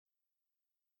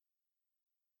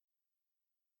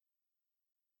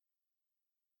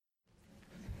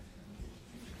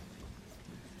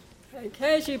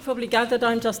Okay, as you probably gathered,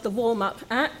 I'm just the warm-up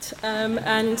act,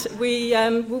 and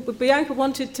Bianca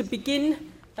wanted to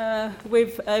begin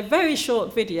with a very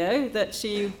short video that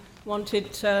she wanted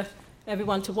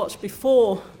everyone to watch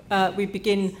before we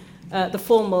begin the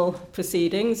formal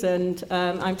proceedings, and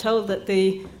I'm told that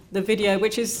the video,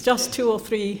 which is just 2 or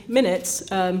 3 minutes,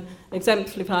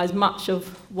 exemplifies much of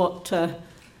what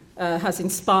has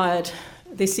inspired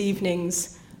this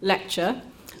evening's lecture.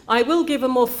 I will give a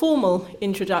more formal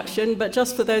introduction, but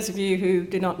just for those of you who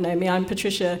do not know me, I'm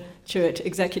Patricia Chewett,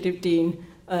 Executive Dean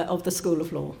of the School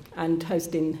of Law, and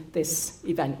hosting this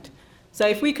event. So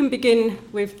if we can begin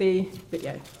with the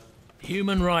video.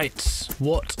 Human rights.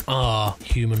 What are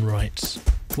human rights?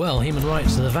 Well, human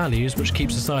rights are the values which keep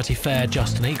society fair,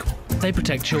 just and equal. They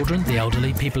protect children, the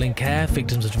elderly, people in care,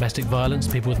 victims of domestic violence,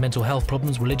 people with mental health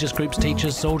problems, religious groups,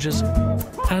 teachers, soldiers,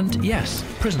 and yes,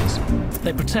 prisoners.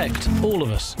 They protect all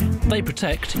of us. They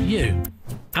protect you.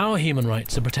 Our human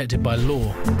rights are protected by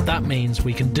law. That means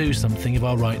we can do something if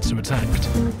our rights are attacked.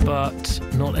 But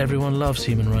not everyone loves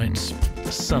human rights.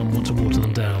 Some want to water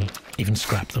them down, even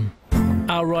scrap them.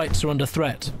 Our rights are under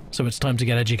threat, so it's time to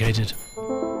get educated.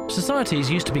 Societies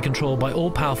used to be controlled by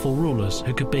all-powerful rulers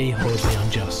who could be horribly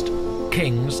unjust.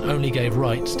 Kings only gave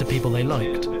rights to people they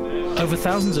liked. Over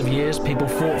thousands of years, people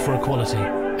fought for equality,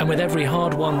 and with every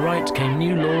hard-won right came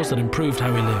new laws that improved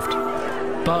how we lived.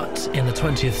 But in the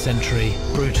 20th century,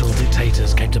 brutal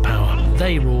dictators came to power.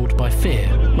 They ruled by fear,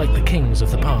 like the kings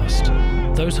of the past.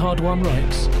 Those hard-won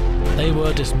rights, they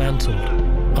were dismantled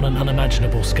on an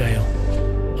unimaginable scale.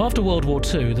 After World War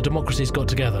II, the democracies got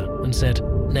together and said,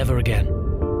 never again.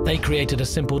 They created a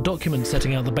simple document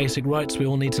setting out the basic rights we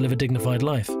all need to live a dignified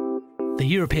life. The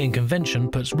European Convention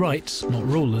puts rights, not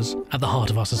rulers, at the heart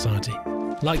of our society.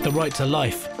 Like the right to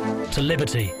life, to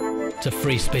liberty, to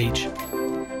free speech.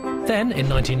 Then, in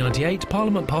 1998,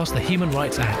 Parliament passed the Human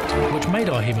Rights Act, which made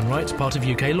our human rights part of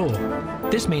UK law.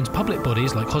 This means public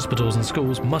bodies like hospitals and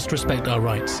schools must respect our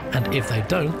rights, and if they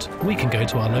don't, we can go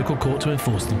to our local court to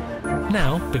enforce them.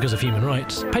 Now, because of human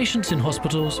rights, patients in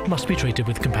hospitals must be treated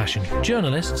with compassion.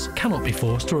 Journalists cannot be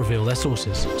forced to reveal their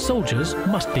sources. Soldiers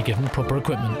must be given proper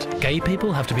equipment. Gay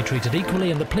people have to be treated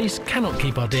equally, and the police cannot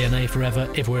keep our DNA forever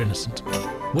if we're innocent.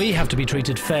 We have to be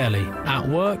treated fairly, at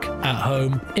work, at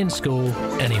home, in school,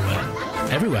 anywhere,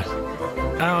 everywhere.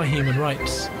 Our human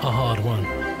rights are hard-won.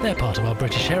 They're part of our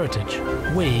British heritage.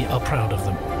 We are proud of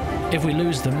them. If we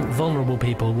lose them, vulnerable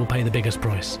people will pay the biggest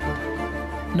price.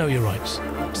 Know your rights.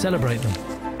 Celebrate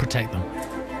them. Protect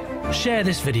them. Share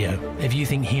this video if you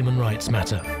think human rights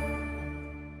matter.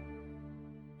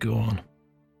 Go on.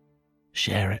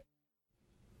 Share it.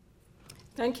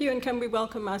 Thank you, and can we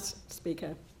welcome our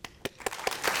speaker?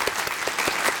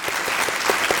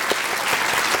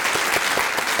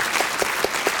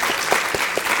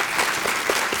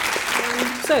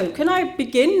 So, can I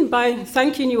begin by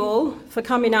thanking you all for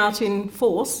coming out in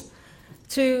force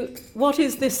to what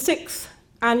is the 6th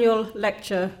annual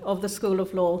lecture of the School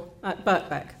of Law at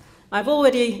Birkbeck. I've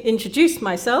already introduced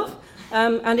myself,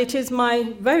 and it is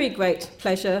my very great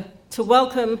pleasure to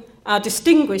welcome our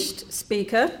distinguished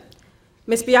speaker,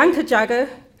 Miss Bianca Jagger,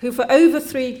 who for over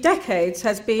 3 decades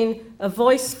has been a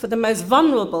voice for the most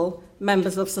vulnerable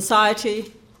members of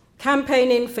society,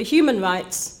 campaigning for human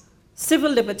rights,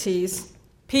 civil liberties,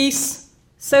 peace,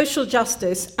 social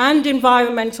justice, and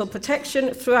environmental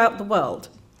protection throughout the world.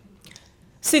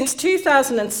 Since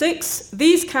 2006,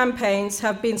 these campaigns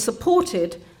have been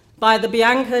supported by the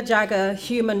Bianca Jagger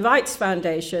Human Rights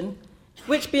Foundation,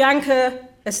 which Bianca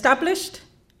established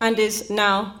and is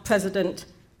now President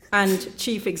and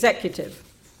Chief Executive.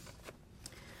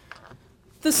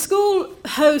 The school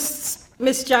hosts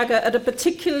Miss Jagger at a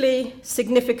particularly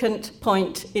significant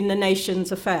point in the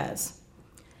nation's affairs.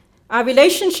 Our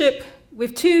relationship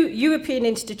with 2 European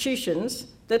institutions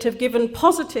that have given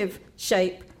positive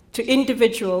shape to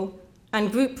individual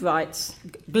and group rights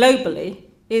globally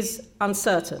is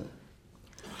uncertain.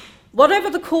 Whatever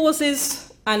the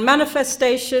causes and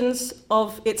manifestations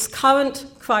of its current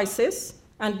crisis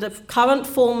and the current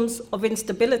forms of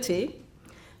instability,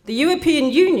 the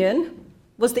European Union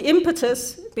was the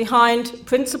impetus behind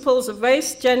principles of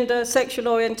race, gender, sexual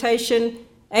orientation,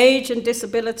 age and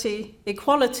disability,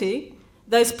 equality,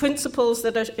 those principles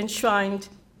that are enshrined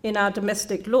in our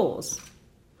domestic laws.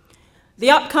 The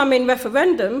upcoming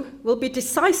referendum will be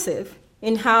decisive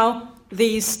in how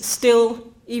these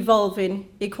still evolving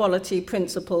equality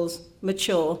principles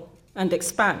mature and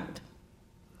expand.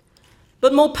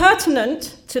 But more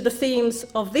pertinent to the themes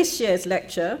of this year's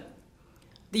lecture,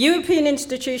 the European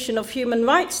Institution of Human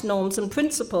Rights Norms and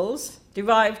Principles,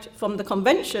 derived from the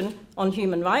Convention on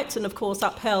Human Rights and of course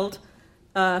upheld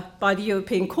by the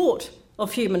European Court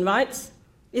of Human Rights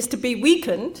is to be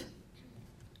weakened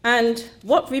and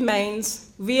what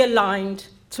remains realigned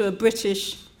to a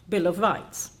British Bill of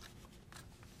Rights.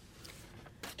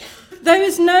 There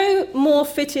is no more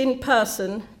fitting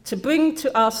person to bring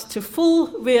to us to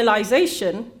full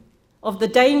realization of the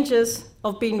dangers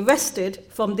of being wrested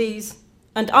from these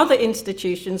and other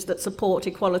institutions that support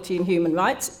equality and human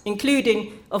rights,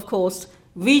 including, of course,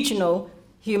 regional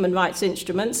human rights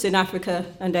instruments in Africa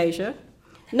and Asia.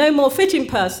 No more fitting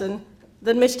person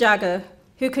than Ms. Jagger,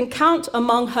 who can count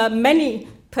among her many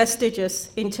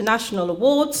prestigious international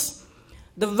awards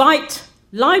the Right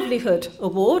Livelihood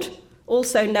Award,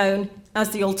 also known as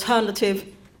the Alternative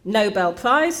Nobel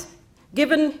Prize,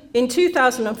 given in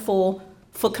 2004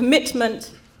 for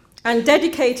commitment and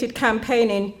dedicated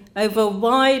campaigning over a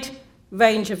wide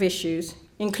range of issues,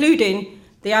 including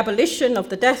the abolition of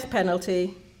the death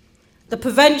penalty, the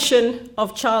prevention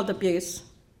of child abuse,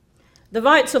 the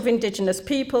rights of indigenous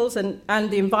peoples and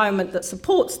the environment that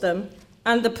supports them,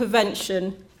 and the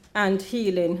prevention and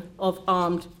healing of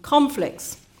armed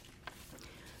conflicts.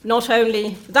 Not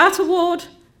only that award,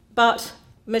 but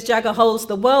Ms. Jagger holds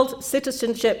the World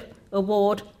Citizenship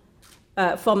Award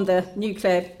from the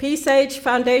Nuclear Peace Age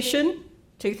Foundation,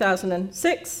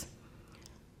 2006,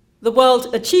 the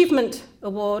World Achievement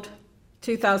Award,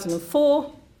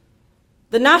 2004,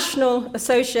 the National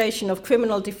Association of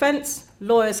Criminal Defense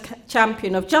Lawyers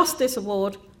Champion of Justice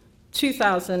Award,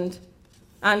 2000,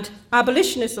 and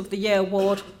Abolitionist of the Year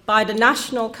Award by the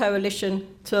National Coalition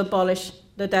to Abolish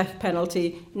the Death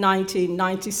Penalty,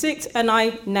 1996, and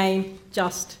I name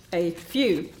just a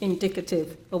few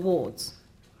indicative awards.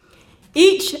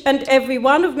 Each and every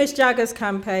one of Ms. Jagger's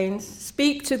campaigns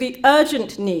speak to the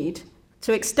urgent need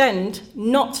to extend,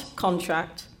 not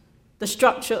contract, the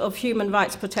structure of human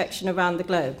rights protection around the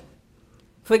globe.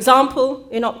 For example,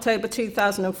 in October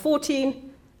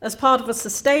 2014, as part of a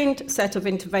sustained set of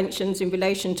interventions in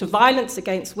relation to violence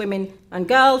against women and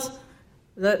girls,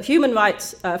 the Human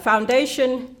Rights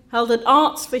Foundation held an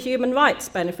Arts for Human Rights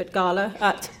benefit gala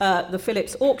at the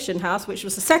Phillips Auction House, which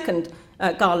was the second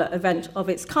gala event of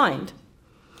its kind.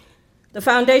 The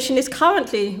foundation is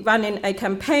currently running a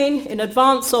campaign in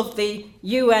advance of the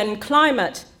UN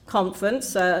Climate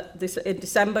Conference in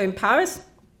December in Paris,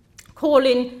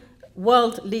 calling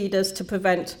world leaders to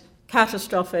prevent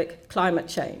catastrophic climate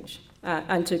change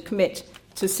and to commit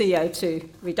to CO2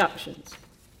 reductions.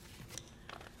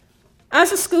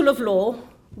 As a School of Law,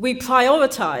 we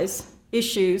prioritise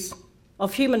issues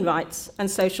of human rights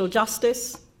and social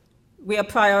justice. We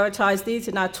prioritise these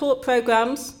in our taught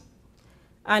programmes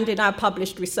and in our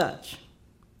published research.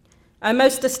 Our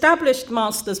most established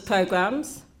master's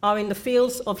programmes are in the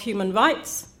fields of human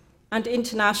rights and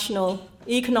international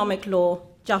economic law,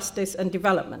 justice and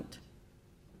development.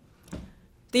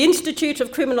 The Institute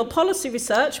of Criminal Policy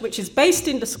Research, which is based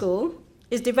in the school,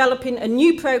 is developing a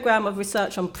new programme of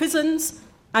research on prisons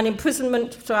and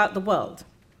imprisonment throughout the world.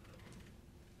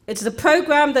 It is a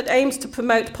programme that aims to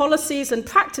promote policies and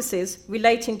practices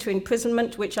relating to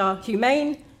imprisonment which are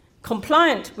humane,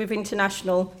 compliant with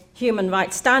international human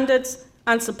rights standards,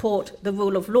 and support the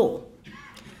rule of law.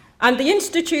 And the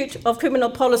Institute of Criminal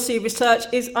Policy Research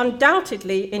is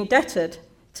undoubtedly indebted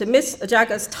to Ms.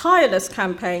 Jagger's tireless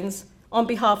campaigns on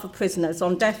behalf of prisoners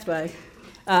on death row,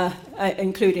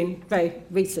 including very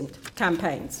recent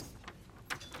campaigns.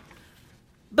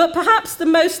 But perhaps the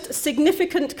most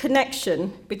significant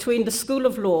connection between the School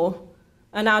of Law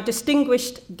and our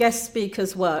distinguished guest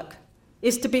speaker's work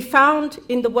is to be found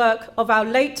in the work of our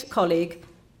late colleague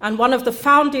and one of the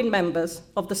founding members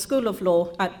of the School of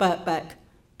Law at Birkbeck,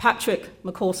 Patrick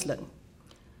McCausland.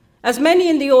 As many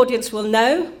in the audience will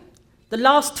know, the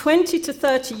last 20 to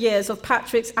 30 years of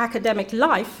Patrick's academic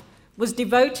life was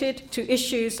devoted to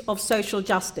issues of social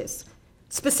justice,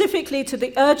 specifically to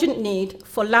the urgent need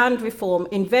for land reform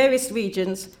in various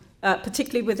regions,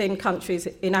 particularly within countries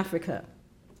in Africa.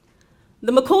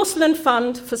 The McCausland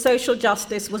Fund for Social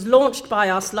Justice was launched by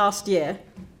us last year,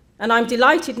 and I'm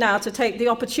delighted now to take the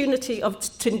opportunity of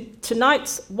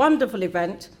tonight's wonderful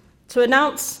event to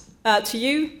announce to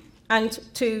you and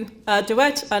to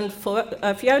Duet and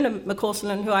Fiona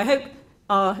McCausland, who I hope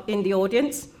are in the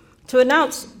audience, to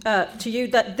announce to you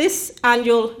that this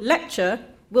annual lecture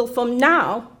will from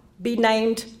now be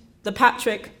named the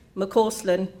Patrick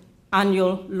McCausland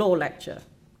Annual Law Lecture.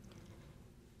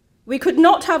 We could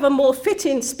not have a more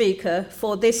fitting speaker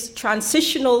for this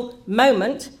transitional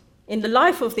moment in the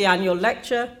life of the annual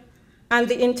lecture and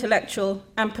the intellectual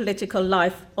and political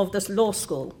life of this law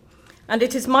school. And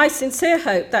it is my sincere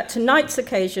hope that tonight's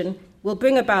occasion will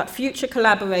bring about future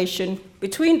collaboration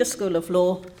between the School of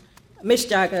Law, Ms.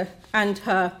 Jagger and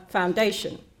her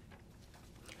foundation.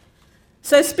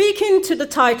 So speaking to the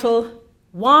title,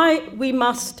 Why We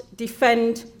Must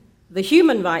Defend the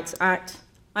Human Rights Act,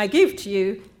 I give to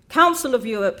you Council of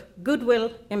Europe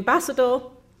Goodwill Ambassador,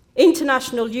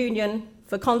 International Union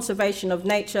for Conservation of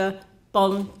Nature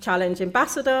Bonn Challenge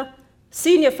Ambassador,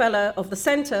 Senior Fellow of the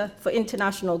Centre for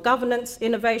International Governance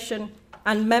Innovation,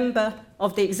 and member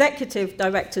of the Executive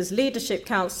Directors Leadership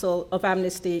Council of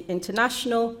Amnesty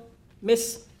International,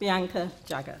 Miss Bianca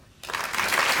Jagger.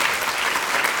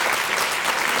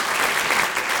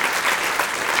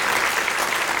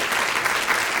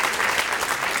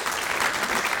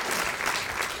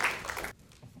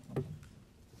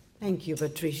 Thank you,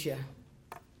 Patricia,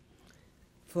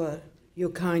 for your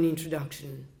kind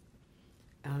introduction.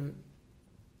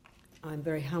 I'm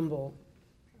very humble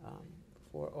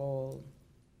for all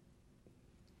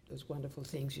those wonderful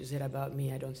things you said about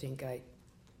me. I don't think I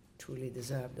truly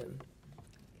deserve them.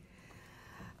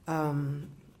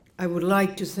 I would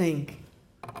like to thank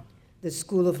the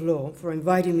School of Law for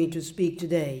inviting me to speak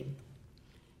today.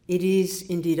 It is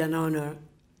indeed an honor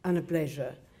and a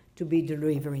pleasure to be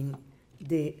delivering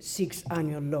the 6th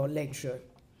Annual Law Lecture.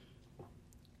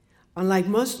 Unlike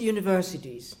most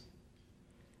universities,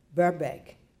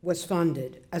 Birkbeck was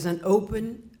founded as an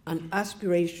open and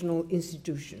aspirational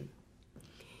institution.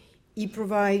 It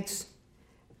provides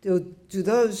to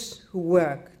those who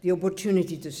work the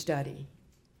opportunity to study.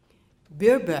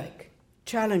 Birkbeck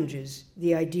challenges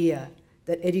the idea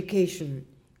that education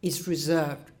is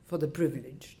reserved for the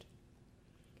privileged.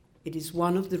 It is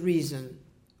one of the reasons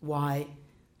why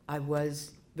I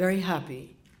was very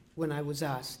happy when I was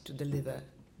asked to deliver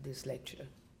this lecture.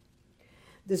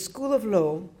 The School of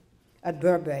Law at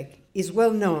Birkbeck is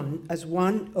well known as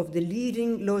one of the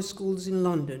leading law schools in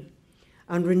London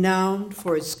and renowned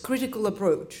for its critical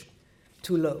approach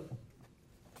to law.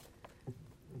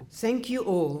 Thank you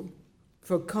all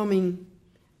for coming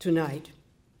tonight.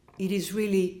 It is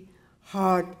really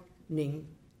heartening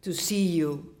to see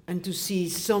you and to see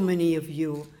so many of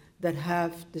you that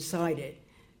have decided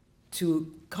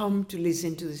to come to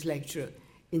listen to this lecture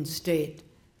instead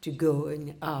to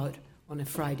going out on a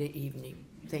Friday evening.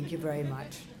 Thank you very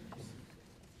much.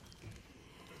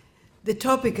 The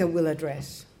topic I will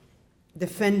address,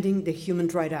 defending the Human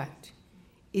Rights Act,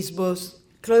 is both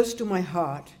close to my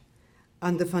heart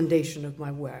and the foundation of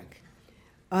my work.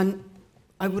 And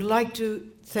I would like to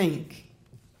thank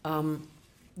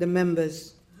the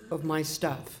members of my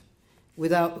staff,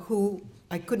 without who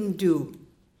I couldn't do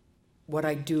what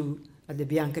I do at the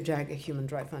Bianca Jagger Human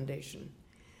Rights Foundation.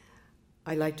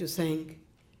 I'd like to thank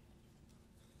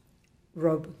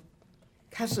Rob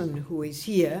Casson, who is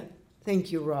here.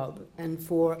 Thank you, Rob, and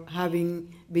for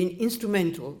having been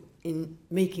instrumental in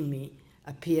making me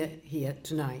appear here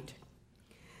tonight.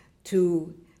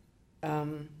 To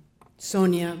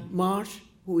Sonia Marsh,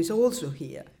 who is also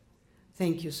here.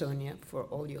 Thank you, Sonia, for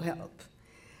all your help.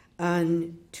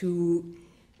 And to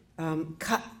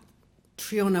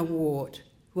Triona Ward,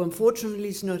 who unfortunately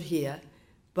is not here,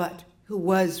 but who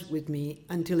was with me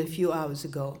until a few hours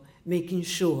ago, making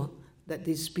sure that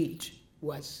this speech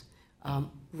was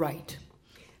right.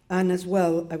 And as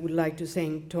well, I would like to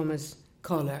thank Thomas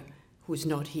Kohler, who is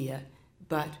not here,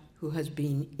 but who has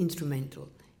been instrumental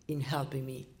in helping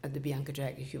me at the Bianca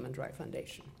Jagger Human Rights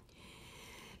Foundation.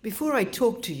 Before I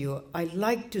talk to you, I'd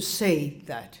like to say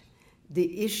that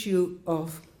the issue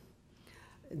of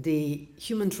the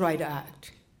Human Rights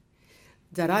Act,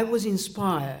 that I was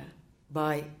inspired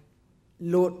by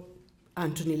Lord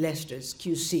Anthony Lester's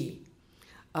QC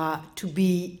to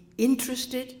be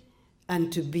interested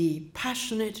and to be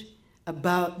passionate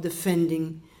about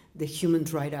defending the Human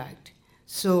Rights Act.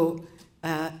 So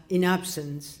in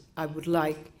absence, I would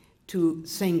like to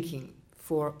thank him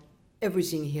for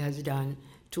everything he has done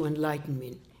to enlighten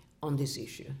me on this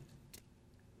issue.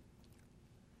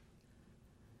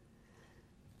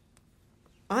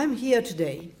 I'm here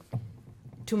today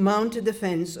to mount a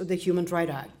defense of the Human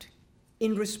Rights Act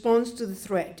in response to the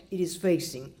threat it is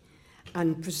facing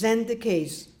and present the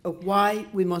case of why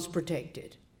we must protect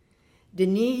it. The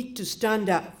need to stand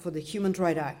up for the Human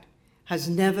Rights Act has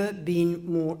never been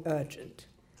more urgent.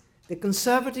 The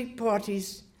Conservative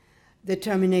Party's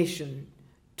determination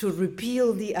to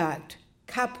repeal the Act,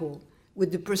 coupled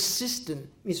with the persistent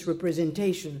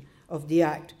misrepresentation of the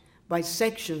Act by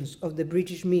sections of the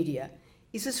British media,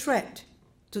 is a threat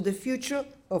to the future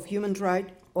of human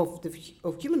rights, of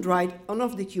human rights and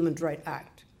of the Human Rights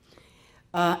Act.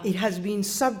 It has been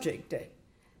subject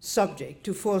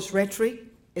to false rhetoric,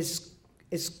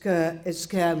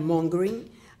 scaremongering,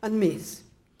 and myths.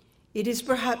 It is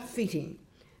perhaps fitting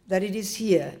that it is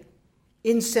here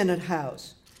in Senate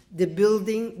House the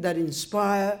building that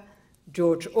inspired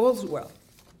George Orwell's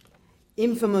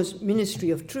infamous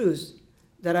Ministry of Truth,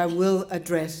 that I will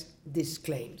address these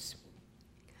claims.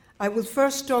 I will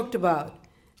first talk about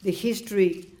the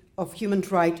history of human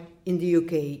rights in the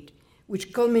UK,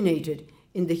 which culminated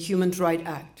in the Human Rights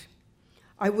Act.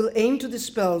 I will aim to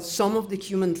dispel some of the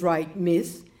human rights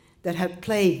myths that have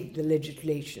plagued the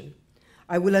legislation.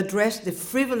 I will address the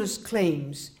frivolous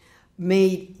claims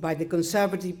made by the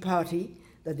Conservative Party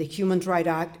that the Human Rights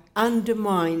Act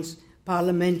undermines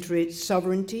parliamentary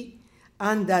sovereignty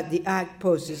and that the Act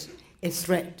poses a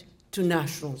threat to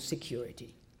national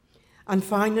security. And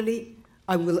finally,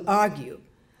 I will argue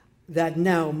that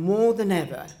now more than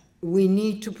ever, we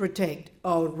need to protect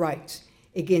our rights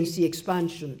against the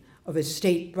expansion of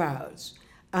state powers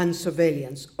and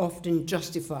surveillance, often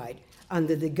justified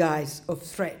under the guise of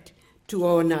threat to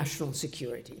our national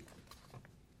security.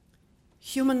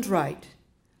 Human rights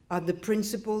are the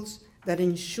principles that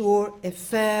ensure a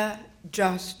fair,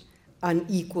 just, and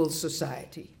equal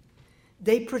society.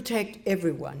 They protect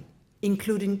everyone,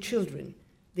 including children,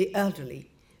 the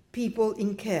elderly, people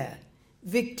in care,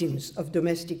 victims of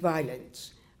domestic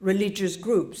violence, religious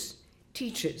groups,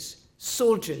 teachers,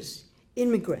 soldiers,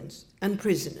 immigrants, and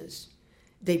prisoners.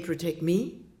 They protect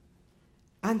me,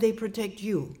 and they protect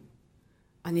you.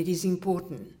 And it is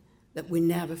important that we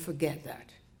never forget that.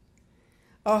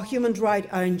 Our human rights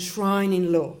are enshrined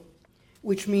in law,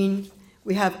 which means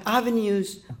we have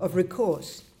avenues of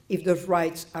recourse if those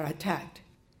rights are attacked.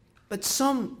 But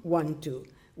some want to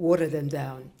water them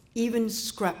down, even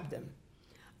scrap them.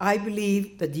 I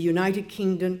believe that the United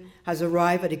Kingdom has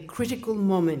arrived at a critical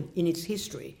moment in its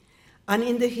history and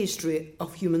in the history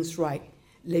of human rights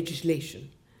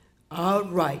legislation. Our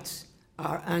rights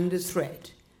are under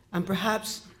threat, and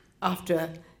perhaps after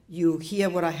you hear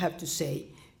what I have to say,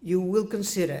 you will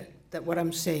consider that what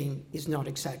I'm saying is not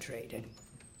exaggerated.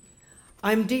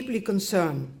 I'm deeply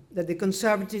concerned that the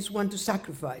Conservatives want to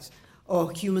sacrifice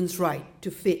our human rights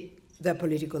to fit their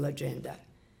political agenda.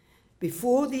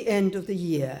 Before the end of the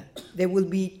year, there will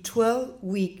be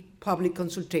 12-week public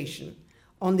consultation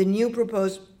on the new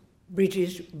proposed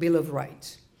British Bill of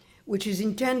Rights, which is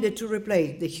intended to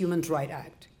replace the Human Rights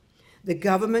Act. The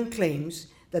government claims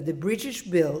that the British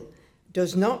bill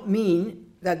does not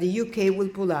mean that the UK will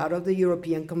pull out of the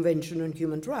European Convention on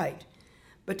Human Rights.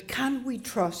 But can we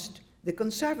trust the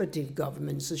Conservative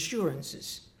government's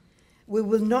assurances? We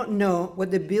will not know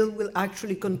what the bill will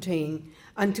actually contain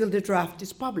until the draft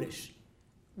is published,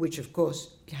 which of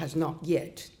course has not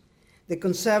yet. The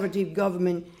Conservative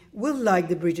government will, like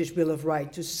the British Bill of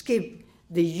Rights, to skip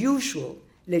the usual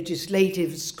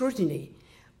legislative scrutiny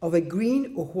of a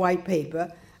green or white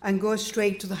paper and go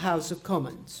straight to the House of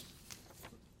Commons.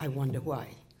 I wonder why.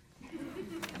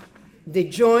 The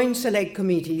Joint Select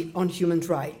Committee on Human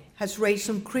Rights has raised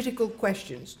some critical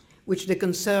questions which the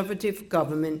Conservative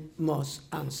government must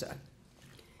answer.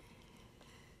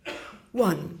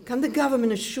 One, can the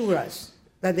government assure us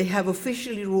that they have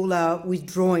officially ruled out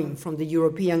withdrawing from the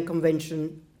European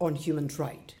Convention on Human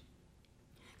Rights?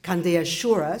 Can they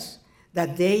assure us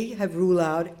that they have ruled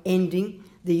out ending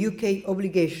the UK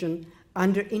obligation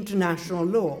under international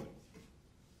law,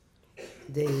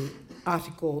 the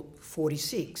Article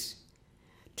 46,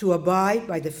 to abide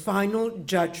by the final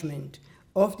judgment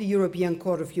of the European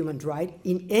Court of Human Rights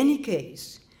in any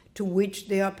case to which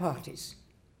they are parties?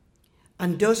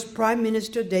 And does Prime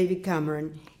Minister David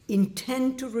Cameron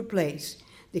intend to replace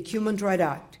the Human Rights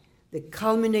Act, the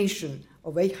culmination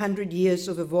of 800 years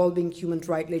of evolving human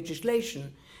rights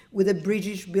legislation, with a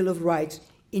British Bill of Rights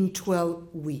in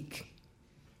 12 weeks?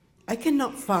 I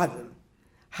cannot fathom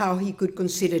how he could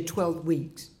consider 12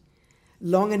 weeks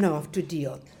long enough to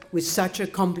deal with such a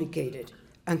complicated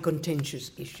and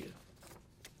contentious issue.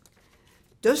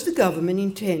 Does the government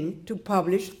intend to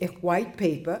publish a white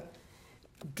paper,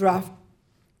 draft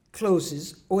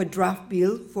clauses, or a draft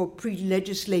bill for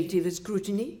pre-legislative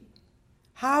scrutiny?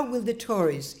 How will the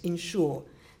Tories ensure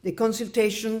the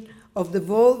consultation of the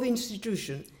evolved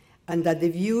institution and that the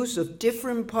views of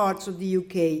different parts of the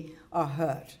UK are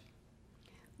heard?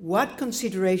 What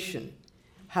consideration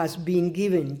has been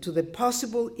given to the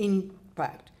possible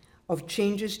impact of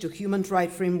changes to human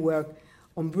rights framework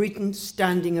on Britain's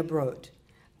standing abroad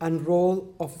and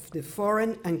role of the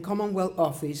Foreign and Commonwealth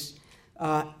Office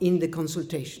in the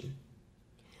consultation?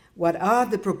 What are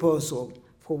the proposals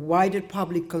for wider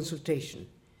public consultation?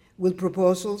 Will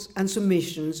proposals and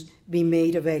submissions be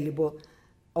made available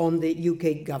on the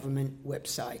UK government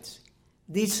websites?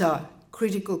 These are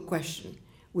critical questions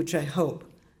which I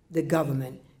hope the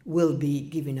government will be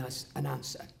giving us an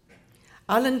answer.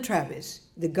 Alan Travis,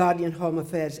 the Guardian Home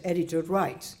Affairs editor,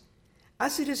 writes,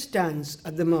 As it stands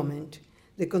at the moment,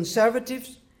 the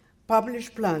Conservatives'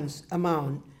 published plans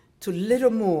amount to little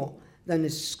more than a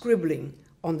scribbling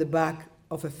on the back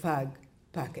of a fag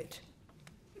packet.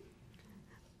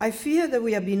 I fear that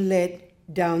we are being led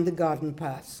down the garden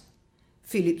path.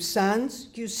 Philip Sands,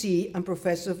 QC and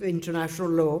Professor of International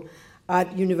Law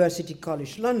at University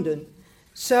College London,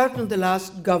 served on the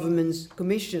last government's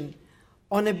commission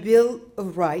on a Bill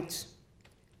of Rights,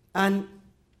 and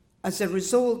as a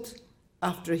result,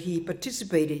 after he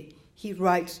participated, he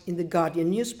writes in the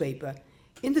Guardian newspaper,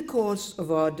 in the course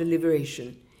of our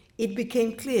deliberation, it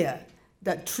became clear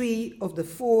that 3 of the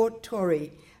 4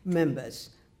 Tory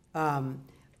members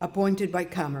appointed by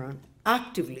Cameron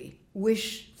actively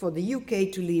wish for the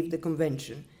UK to leave the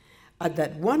convention, and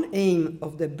that one aim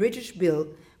of the British bill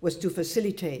was to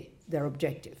facilitate their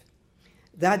objective.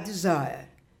 That desire,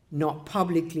 not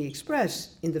publicly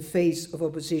expressed in the face of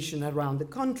opposition around the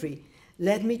country,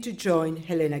 led me to join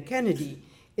Helena Kennedy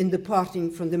in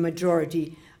departing from the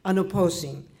majority and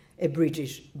opposing a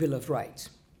British Bill of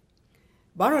Rights.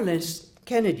 Baroness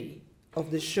Kennedy of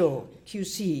the show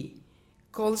QC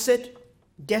calls it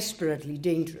desperately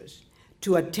dangerous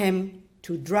to attempt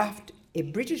to draft a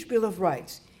British Bill of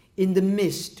Rights in the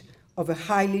midst of a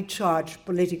highly charged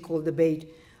political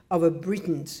debate over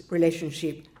Britain's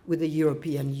relationship with the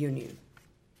European Union.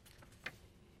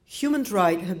 Human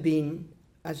rights have been,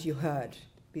 as you heard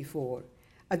before,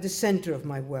 at the center of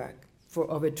my work for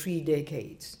over 3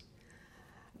 decades.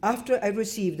 After I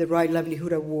received the Right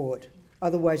Livelihood Award,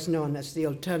 otherwise known as the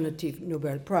Alternative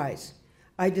Nobel Prize,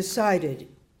 I decided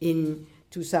in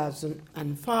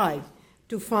 2005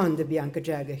 to found the Bianca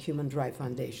Jagger Human Rights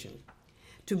Foundation,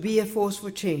 to be a force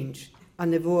for change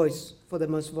and a voice for the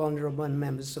most vulnerable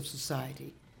members of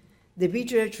society. The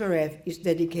BJHRF is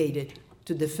dedicated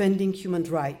to defending human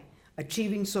rights,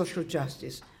 achieving social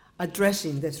justice,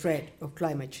 addressing the threat of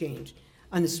climate change,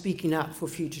 and speaking up for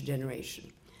future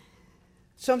generations.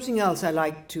 Something else I'd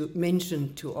like to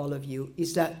mention to all of you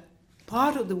is that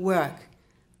part of the work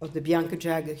of the Bianca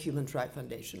Jagger Human Rights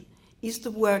Foundation is the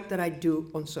work that I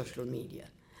do on social media.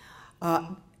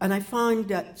 And I find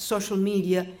that social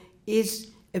media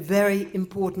is a very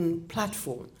important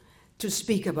platform to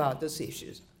speak about those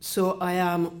issues. So I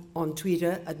am on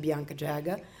Twitter at Bianca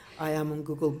Jagger, I am on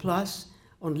Google+,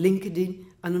 on LinkedIn,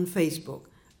 and on Facebook.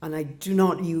 And I do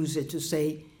not use it to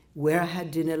say where I had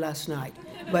dinner last night,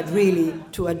 but really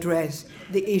to address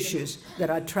the issues that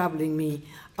are troubling me,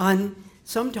 and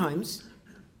sometimes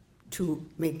to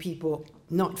make people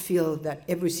not feel that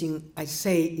everything I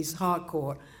say is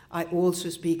hardcore. I also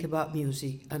speak about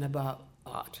music and about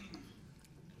art.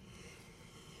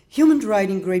 Human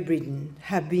rights in Great Britain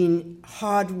have been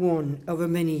hard-won over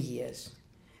many years.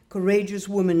 Courageous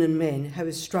women and men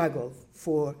have struggled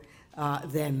for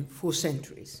them for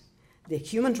centuries. The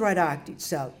Human Rights Act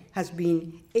itself has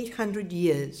been 800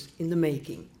 years in the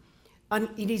making, and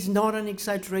it is not an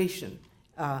exaggeration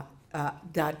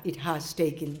that it has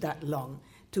taken that long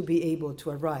to be able to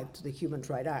arrive to the Human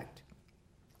Rights Act.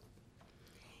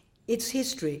 Its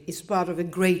history is part of a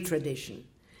great tradition,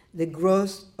 the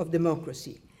growth of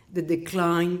democracy, the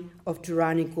decline of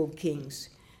tyrannical kings,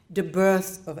 the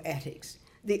birth of ethics,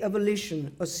 the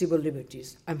abolition of civil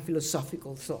liberties and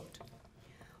philosophical thought.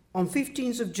 On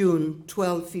 15th of June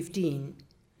 1215,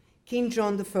 King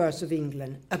John I of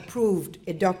England approved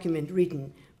a document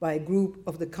written by a group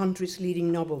of the country's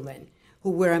leading noblemen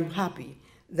who were unhappy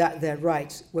that their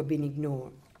rights were being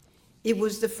ignored. It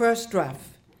was the first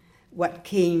draft, what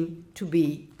came to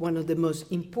be one of the most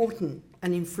important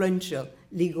and influential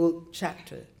legal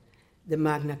chapters, the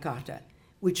Magna Carta,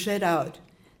 which set out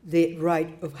the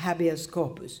right of habeas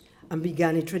corpus and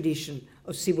began a tradition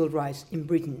of civil rights in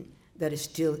Britain that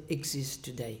still exists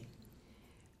today.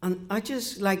 And I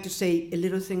just like to say a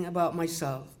little thing about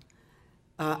myself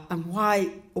and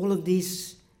why all of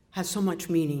this has so much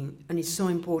meaning and is so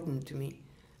important to me.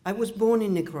 I was born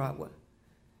in Nicaragua.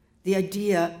 The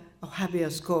idea of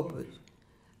habeas corpus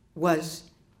was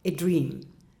a dream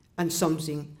and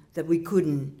something that we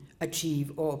couldn't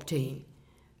achieve or obtain.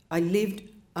 I lived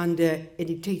under a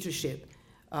dictatorship,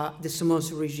 the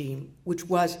Somoza regime, which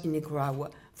was in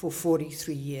Nicaragua for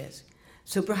 43 years.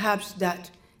 So perhaps that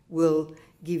will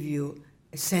give you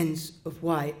a sense of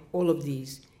why all of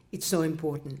these is so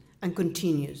important and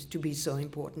continues to be so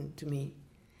important to me.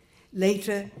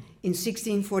 Later, in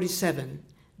 1647,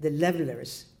 the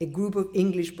Levellers, a group of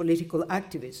English political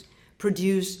activists,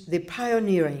 produced the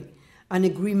Pioneering An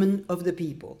Agreement of the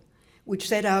People, which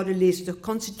set out a list of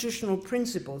constitutional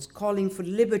principles calling for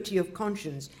liberty of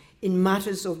conscience in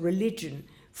matters of religion,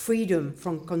 freedom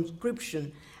from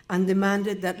conscription, and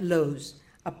demanded that laws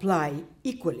apply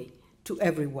equally to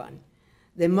everyone.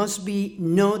 There must be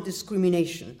no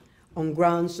discrimination on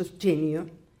grounds of tenure,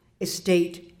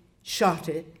 estate,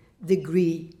 charter,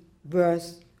 degree,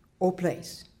 birth, or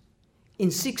place. In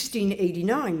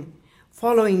 1689,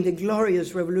 following the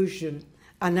Glorious Revolution,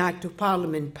 an Act of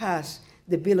Parliament passed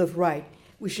the Bill of Rights,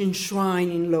 which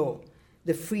enshrined in law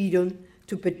the freedom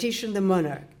to petition the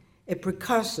monarch, a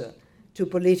precursor to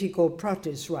political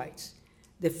protest rights,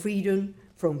 the freedom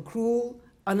from cruel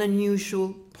and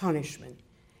unusual punishment,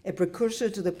 a precursor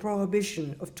to the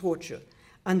prohibition of torture,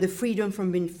 and the freedom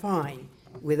from being fined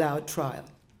without trial.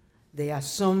 There are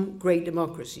some great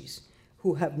democracies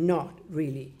who have not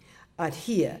really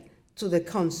adhered to the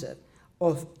concept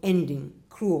of ending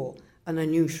cruel and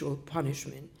unusual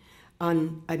punishment.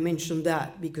 And I mention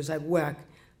that because I work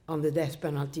on the death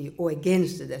penalty or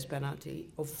against the death penalty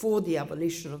or for the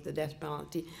abolition of the death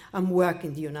penalty, and work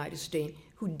in the United States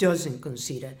who doesn't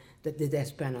consider that the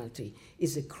death penalty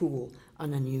is a cruel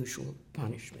and unusual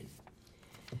punishment.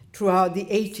 Throughout the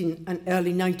 18th and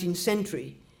early 19th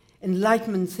century,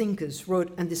 Enlightenment thinkers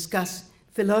wrote and discussed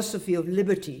philosophy of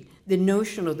liberty, the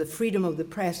notion of the freedom of the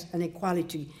press and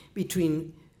equality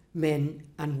between men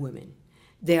and women.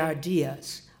 Their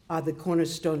ideas are the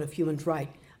cornerstone of human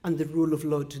rights and the rule of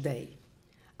law today.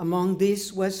 Among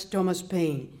these was Thomas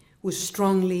Paine, who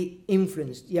strongly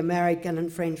influenced the American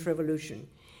and French Revolution.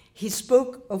 He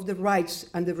spoke of the rights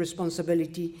and the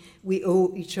responsibility we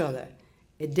owe each other.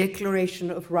 A declaration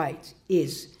of rights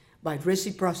is, by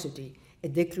reciprocity, a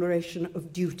declaration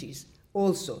of duties.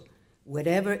 Also,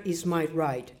 whatever is my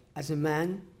right as a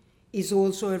man is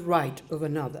also a right of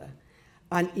another,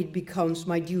 and it becomes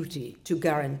my duty to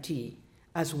guarantee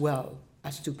as well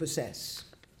as to possess.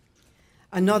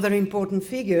 Another important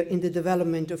figure in the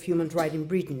development of human rights in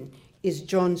Britain is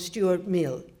John Stuart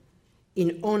Mill.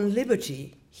 In On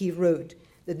Liberty, he wrote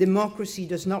that democracy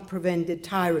does not prevent the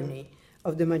tyranny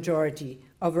of the majority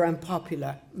over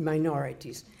unpopular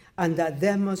minorities, and that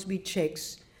there must be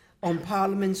checks on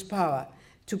Parliament's power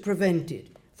to prevent it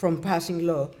from passing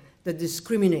laws that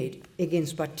discriminate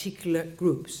against particular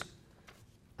groups.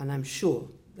 And I'm sure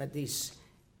that this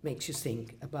makes you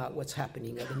think about what's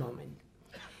happening at the moment.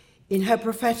 In her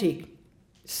prophetic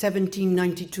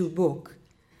 1792 book,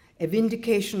 A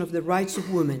Vindication of the Rights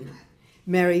of Women,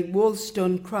 Mary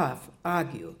Wollstonecraft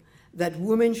argued that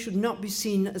women should not be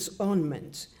seen as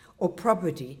ornaments or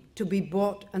property to be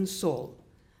bought and sold,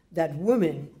 that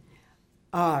women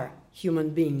are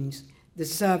human beings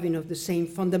deserving of the same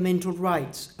fundamental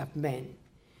rights of men.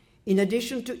 In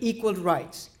addition to equal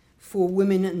rights for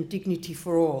women and dignity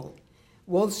for all,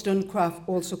 Wollstonecraft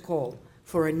also called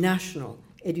for a national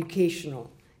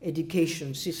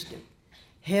education system.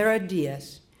 Her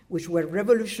ideas, which were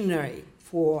revolutionary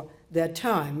for their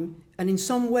time, and in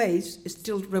some ways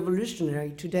still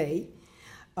revolutionary today,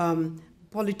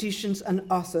 politicians and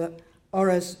author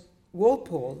Horace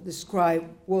Walpole described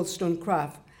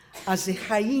Wollstonecraft as a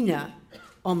hyena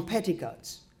on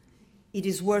petticoats. It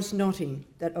is worth noting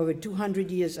that over 200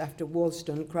 years after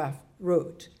Wollstonecraft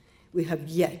wrote, we have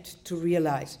yet to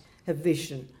realize her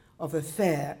vision of a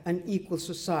fair and equal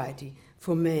society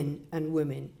for men and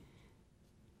women.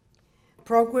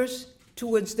 Progress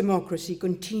towards democracy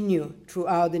continued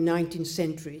throughout the 19th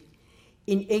century.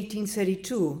 In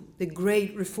 1832, the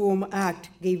Great Reform Act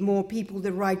gave more people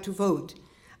the right to vote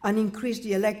and increased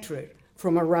the electorate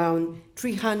from around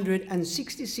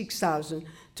 366,000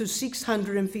 to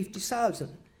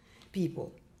 650,000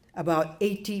 people, about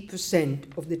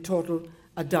 80% of the total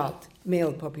adult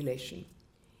male population.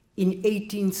 In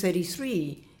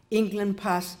 1833, England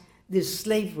passed the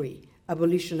Slavery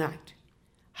Abolition Act,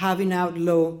 having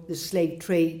outlawed the slave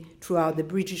trade throughout the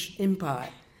British Empire,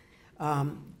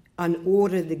 and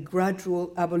ordered the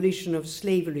gradual abolition of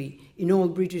slavery in all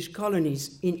British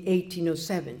colonies in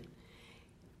 1807.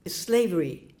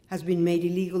 Slavery has been made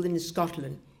illegal in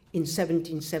Scotland in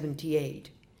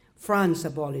 1778. France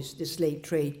abolished the slave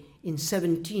trade in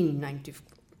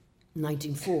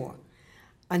 1794.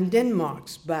 And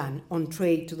Denmark's ban on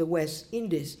trade to the West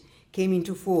Indies came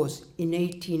into force in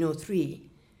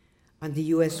 1803, and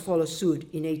the US followed suit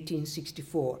in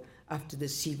 1864 after the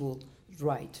Civil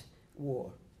Rights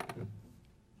War.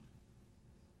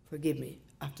 Forgive me,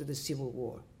 after the Civil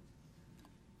War.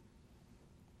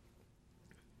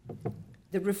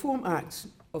 The Reform Acts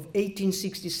of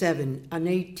 1867 and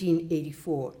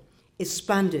 1884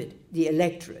 expanded the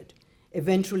electorate,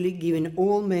 eventually giving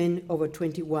all men over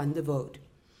 21 the vote.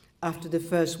 After the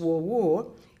First World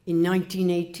War, in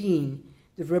 1918,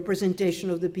 the Representation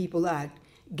of the People Act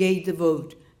gave the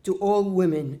vote to all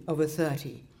women over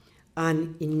 30,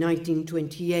 and in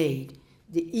 1928,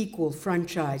 the Equal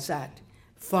Franchise Act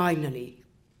finally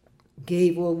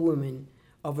gave all women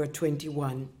over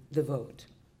 21 the vote.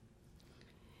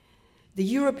 The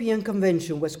European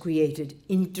Convention was created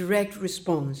in direct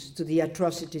response to the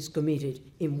atrocities committed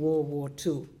in World War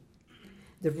II.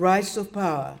 The rise of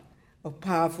power of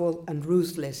powerful and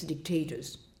ruthless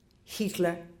dictators,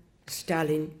 Hitler,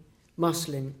 Stalin,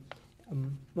 Mussolini,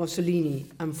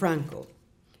 and Franco,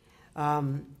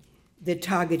 the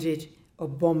targeted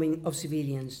of bombing of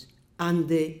civilians, and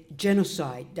the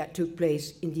genocide that took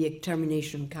place in the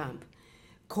extermination camp,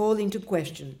 called into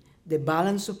question the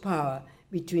balance of power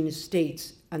between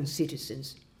states and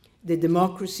citizens. The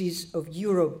democracies of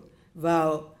Europe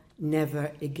vow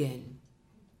never again.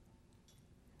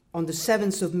 On the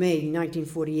 7th of May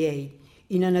 1948,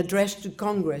 in an address to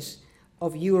Congress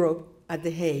of Europe at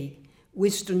The Hague,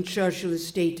 Winston Churchill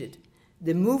stated,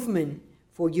 "The movement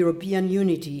for European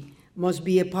unity must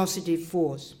be a positive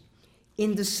force.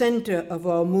 In the center of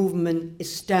our movement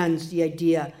stands the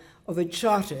idea of a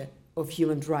charter of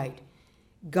human rights,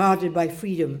 guarded by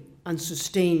freedom and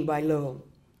sustained by law."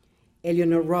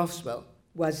 Eleanor Roosevelt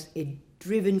was a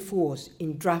driving force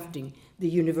in drafting the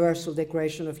Universal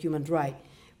Declaration of Human Rights,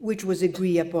 which was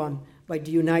agreed upon by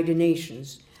the United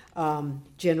Nations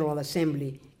General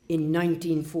Assembly in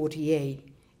 1948.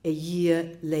 A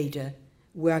year later,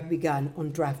 work began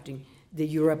on drafting the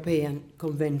European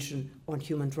Convention on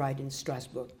Human Rights in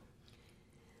Strasbourg,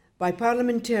 by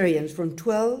parliamentarians from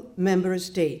 12 member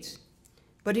states,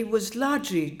 but it was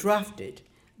largely drafted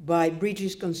by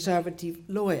British conservative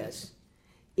lawyers.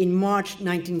 In March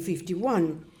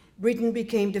 1951, Britain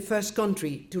became the first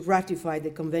country to ratify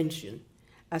the convention.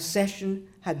 Accession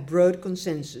had broad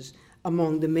consensus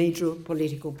among the major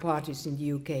political parties in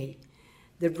the UK.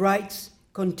 The rights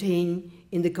contained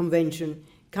in the convention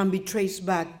can be traced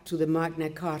back to the Magna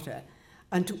Carta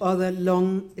and to other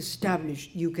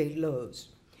long-established UK laws.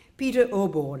 Peter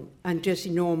Auborn and Jesse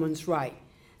Norman's write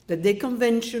that the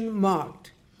convention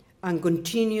marked and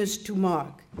continues to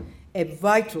mark a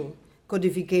vital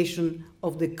codification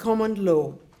of the common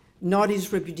law, not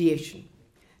its repudiation.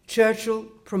 Churchill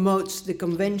promotes the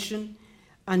convention,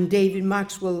 and David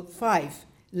Maxwell Fyfe,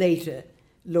 later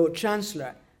Lord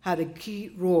Chancellor, had a key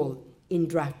role in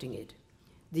drafting it.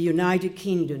 The United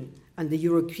Kingdom and the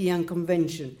European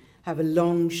Convention have a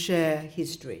long shared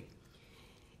history.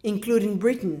 Including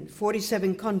Britain,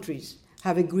 47 countries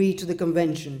have agreed to the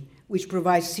convention, which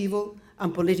provides civil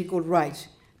and political rights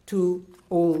to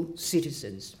all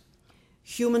citizens.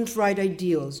 Human rights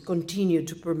ideals continue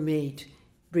to permeate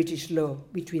British law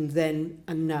between then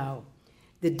and now.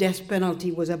 The death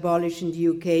penalty was abolished in the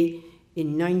UK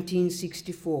in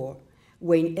 1964.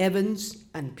 Wayne Evans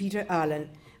and Peter Allen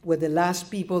were the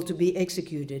last people to be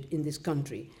executed in this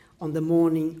country on the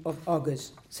morning of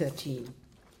August 13.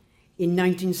 In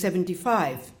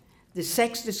 1975, the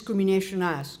Sex Discrimination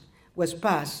Act was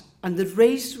passed and the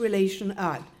Race Relations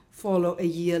Act followed a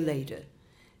year later.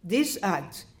 This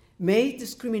act made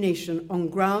discrimination on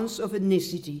grounds of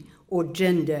ethnicity or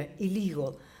gender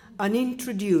illegal and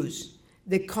introduced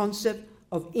the concept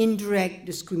of indirect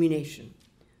discrimination.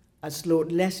 As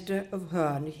Lord Lester of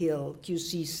Herne Hill,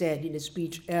 QC, said in a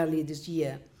speech earlier this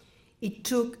year, it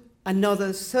took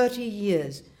another 30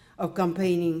 years of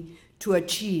campaigning to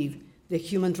achieve the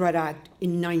Human Rights Act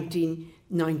in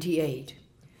 1998.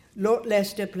 Lord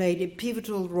Lester played a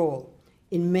pivotal role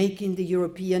in making the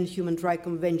European Human Rights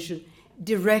Convention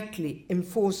directly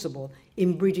enforceable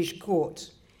in British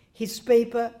courts. His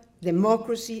paper,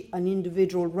 Democracy and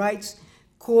Individual Rights,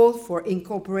 called for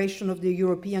incorporation of the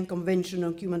European Convention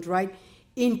on Human Rights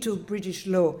into British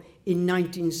law in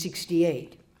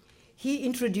 1968. He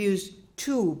introduced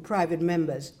 2 private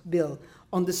members' bills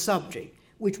on the subject,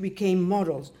 which became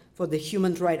models for the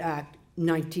Human Rights Act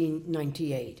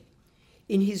 1998.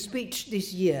 In his speech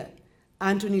this year,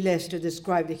 Anthony Lester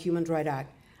described the Human Rights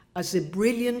Act as a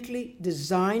brilliantly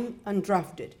designed and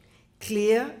drafted,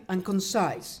 clear and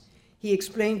concise. He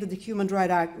explained that the Human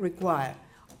Rights Act required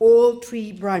all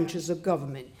 3 branches of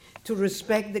government to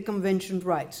respect the Convention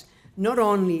rights, not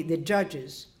only the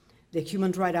judges. The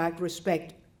Human Rights Act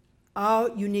respects our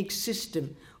unique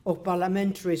system of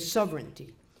parliamentary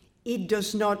sovereignty. It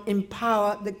does not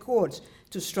empower the courts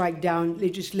to strike down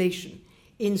legislation.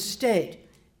 Instead,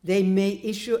 they may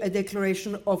issue a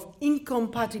declaration of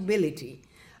incompatibility,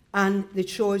 and the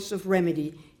choice of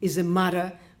remedy is a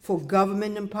matter for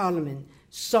government and parliament,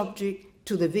 subject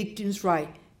to the victim's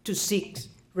right to seek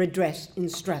redress in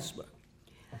Strasbourg.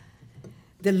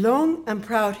 The long and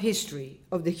proud history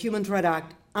of the Human Rights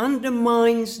Act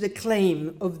undermines the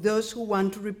claim of those who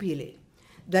want to repeal it,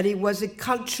 that it was a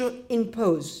culture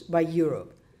imposed by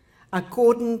Europe.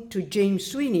 According to James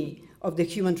Sweeney of the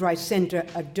Human Rights Center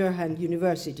at Durham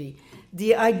University,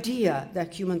 the idea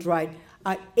that human rights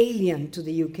are alien to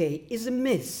the UK is a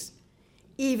myth.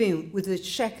 Even with the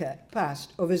checkered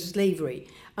past of slavery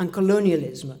and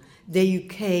colonialism, the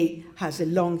UK has a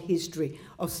long history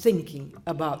of thinking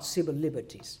about civil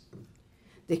liberties.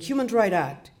 The Human Rights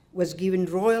Act was given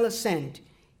royal assent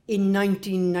in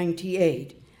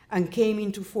 1998 and came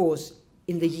into force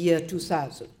in the year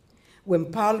 2000.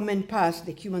 When Parliament passed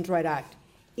the Human Rights Act,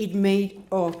 it made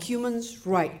our human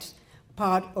rights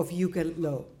part of UK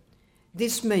law.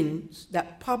 This means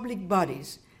that public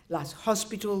bodies like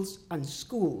hospitals and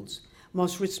schools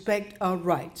must respect our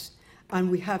rights, and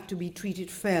we have to be treated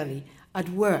fairly at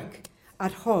work,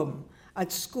 at home,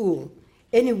 at school,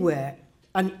 anywhere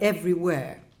and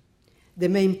everywhere. The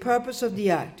main purpose of the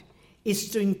Act is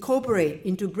to incorporate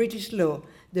into British law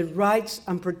the rights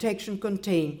and protection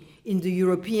contained in the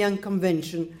European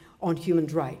Convention on Human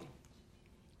Rights.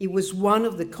 It was one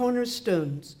of the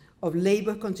cornerstones of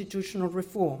Labour constitutional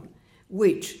reform,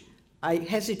 which I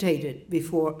hesitated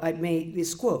before I made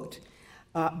this quote.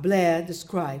 Blair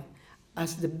described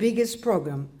as the biggest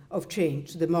program of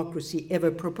change to democracy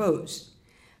ever proposed.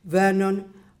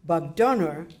 Vernon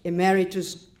Bogdanor,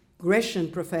 Emeritus Gresham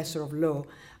Professor of Law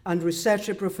and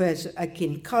Researcher Professor at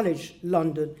King's College,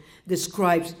 London,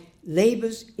 describes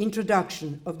Labour's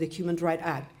introduction of the Human Rights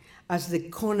Act as the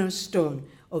cornerstone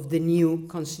of the new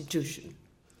constitution.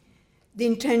 The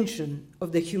intention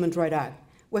of the Human Rights Act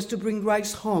was to bring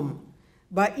rights home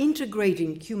by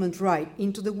integrating human rights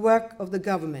into the work of the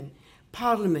government,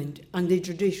 parliament, and the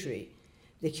judiciary.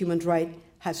 The human right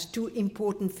has two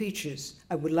important features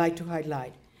I would like to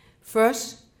highlight.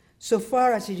 First, so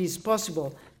far as it is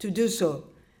possible to do so,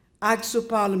 acts of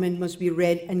parliament must be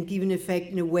read and given effect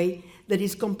in a way that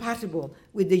is compatible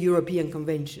with the European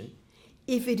Convention.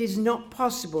 If it is not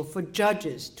possible for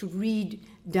judges to read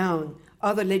down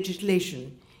other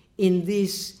legislation in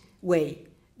this way,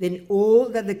 then all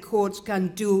that the courts can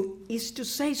do is to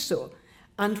say so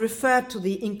and refer to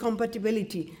the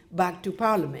incompatibility back to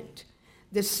Parliament.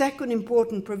 The second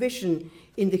important provision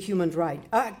in the Human Rights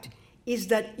Act is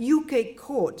that UK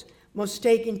courts must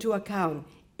take into account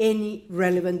any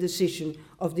relevant decision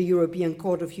of the European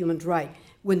Court of Human Rights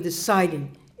when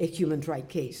deciding a human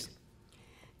rights case.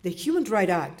 The Human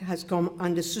Rights Act has come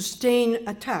under sustained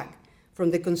attack from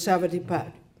the Conservative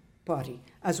Party,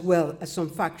 as well as some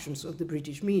factions of the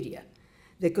British media.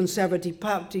 The Conservative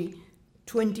Party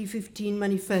 2015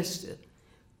 manifesto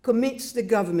commits the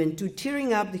government to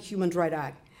tearing up the Human Rights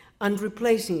Act and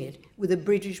replacing it with a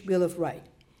British Bill of Rights.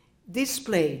 This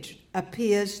pledge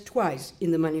appears twice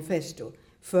in the manifesto,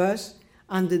 first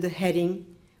under the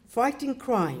heading Fighting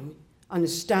Crime and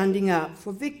Standing Up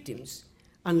for Victims,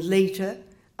 and later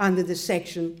under the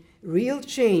section Real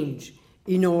Change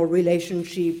in Our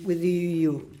Relationship with the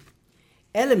EU.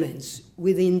 Elements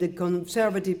within the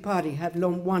Conservative Party have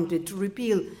long wanted to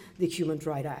repeal the Human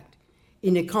Rights Act.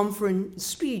 In a conference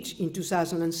speech in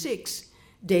 2006,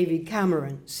 David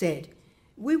Cameron said,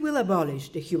 "We will abolish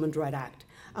the Human Rights Act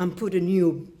and put a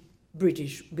new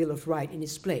British Bill of Rights in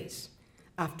its place."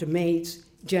 After May's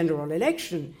general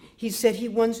election, he said he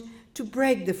wants to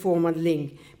break the formal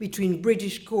link between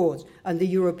British courts and the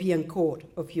European Court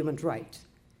of Human Rights.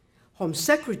 Home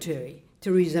Secretary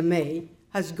Theresa May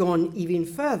has gone even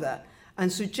further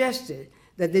and suggested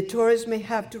that the Tories may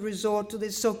have to resort to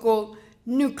the so-called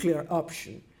nuclear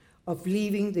option of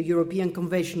leaving the European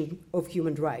Convention of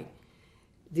Human Rights.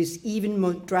 This even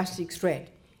more drastic threat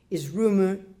is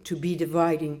rumored to be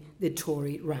dividing the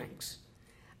Tory ranks.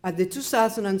 At the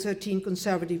 2013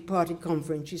 Conservative Party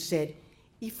conference, she said,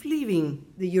 "If leaving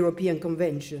the European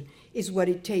Convention is what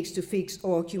it takes to fix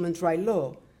our human rights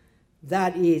law,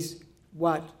 that is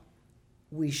what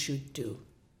we should do."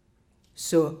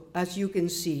 So, as you can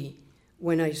see,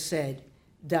 when I said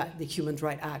that the Human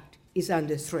Rights Act is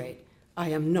under threat, I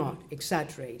am not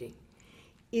exaggerating.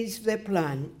 If the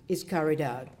plan is carried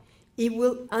out, it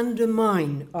will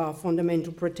undermine our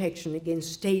fundamental protection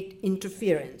against state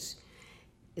interference.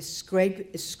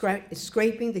 Scraping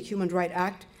the Human Rights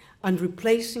Act and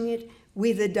replacing it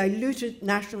with a diluted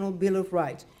National Bill of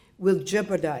Rights will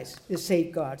jeopardize the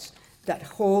safeguards that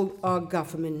hold our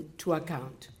government to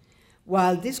account.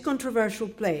 While this controversial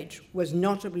pledge was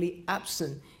notably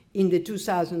absent in the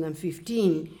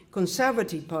 2015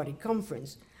 Conservative Party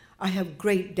conference, I have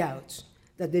great doubts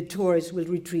that the Tories will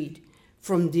retreat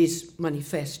from this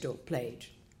manifesto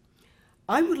pledge.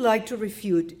 I would like to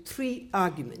refute three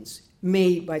arguments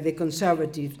made by the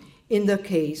Conservatives in the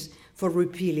case for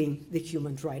repealing the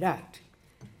Human Rights Act.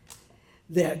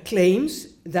 Their claims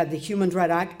that the Human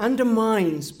Rights Act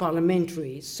undermines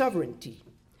parliamentary sovereignty.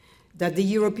 that the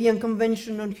European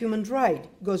Convention on Human Rights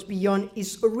goes beyond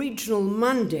its original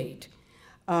mandate,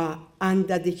 and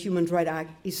that the Human Rights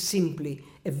Act is simply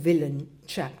a villain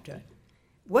chapter.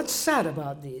 What's sad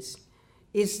about this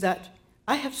is that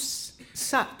I have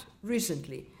sat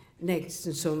recently next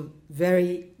to some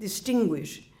very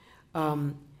distinguished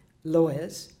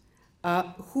lawyers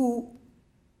who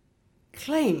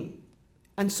claim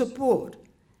and support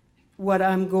what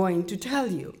I'm going to tell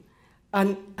you,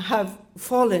 and have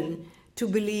fallen to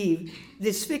believe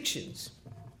these fictions.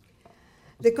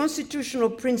 The constitutional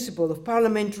principle of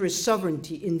parliamentary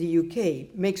sovereignty in the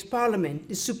UK makes Parliament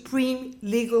the supreme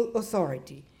legal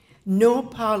authority. No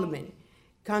Parliament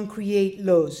can create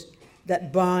laws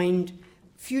that bind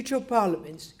future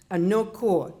parliaments, and no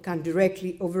court can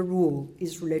directly overrule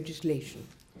its legislation.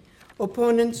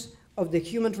 Opponents of the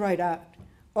Human Rights Act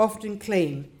often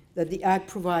claim that the Act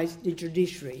provides the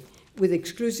judiciary with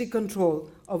exclusive control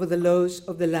over the laws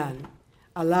of the land,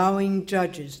 allowing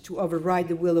judges to override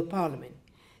the will of Parliament.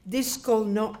 This could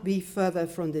not be further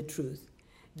from the truth.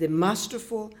 The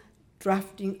masterful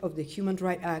drafting of the Human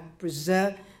Rights Act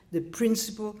preserved the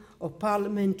principle of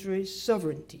parliamentary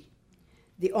sovereignty.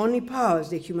 The only powers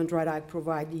the Human Rights Act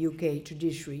provides the UK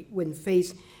judiciary when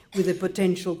faced with a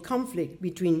potential conflict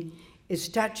between a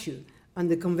statute and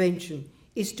the Convention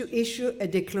is to issue a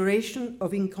declaration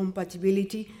of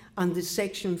incompatibility under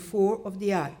Section 4 of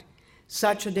the Act.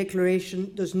 Such a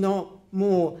declaration does not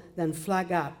more than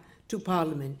flag up to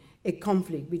Parliament a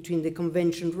conflict between the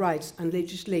Convention rights and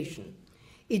legislation.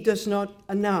 It does not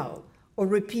annul or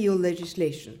repeal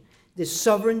legislation. The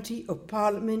sovereignty of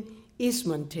Parliament is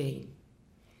maintained.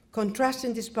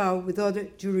 Contrasting this power with other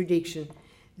jurisdictions,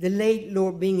 the late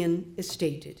Lord Bingham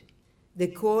stated, "The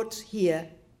courts here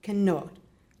cannot,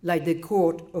 like the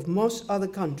court of most other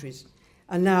countries,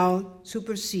 annul,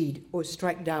 supersede, or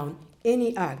strike down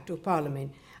any act of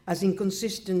Parliament as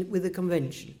inconsistent with the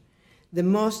Convention. The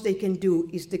most they can do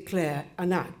is declare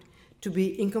an act to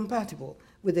be incompatible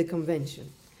with the Convention.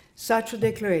 Such a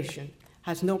declaration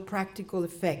has no practical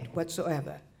effect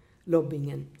whatsoever," Lord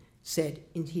Bingham said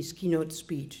in his keynote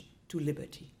speech to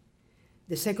Liberty.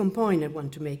 The second point I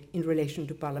want to make in relation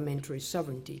to parliamentary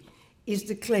sovereignty is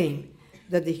the claim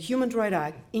that the Human Rights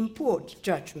Act imports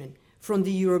judgment from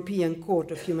the European Court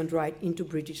of Human Rights into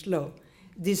British law.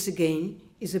 This, again,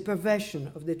 is a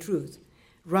perversion of the truth.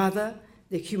 Rather,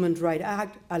 the Human Rights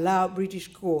Act allows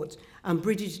British courts and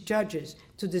British judges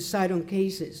to decide on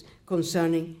cases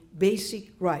concerning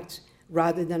basic rights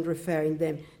rather than referring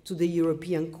them to the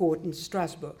European Court in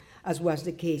Strasbourg, as was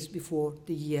the case before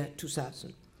the year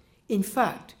 2000. In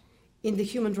fact, in the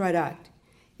Human Rights Act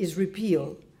is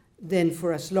repealed, then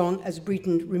for as long as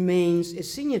Britain remains a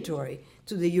signatory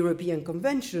to the European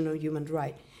Convention on Human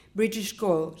Rights, British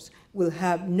courts will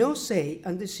have no say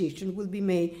and decision will be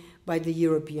made by the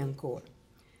European Court.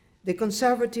 The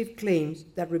Conservative claims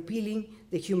that repealing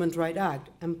the Human Rights Act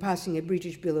and passing a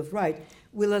British Bill of Rights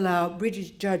will allow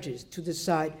British judges to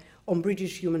decide on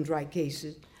British human rights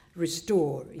cases,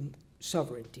 restoring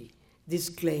sovereignty. This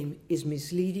claim is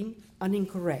misleading and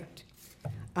incorrect.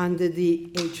 Under the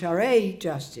HRA,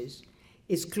 justice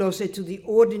is closer to the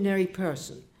ordinary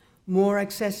person, more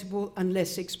accessible and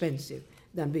less expensive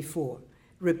than before.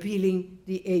 Repealing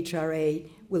the HRA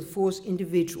will force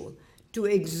individuals to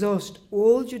exhaust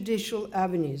all judicial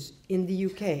avenues in the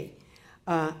UK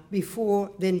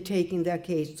before then taking their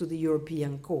case to the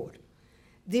European Court.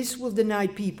 This will deny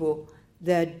people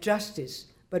their justice,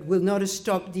 but will not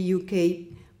stop the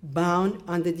UK bound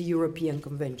under the European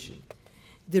Convention.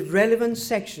 The relevant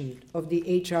section of the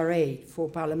HRA for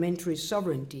parliamentary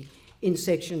sovereignty in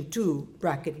Section 2,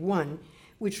 bracket 1,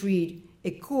 which read,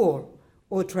 "A court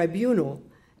or tribunal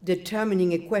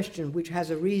determining a question which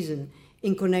has arisen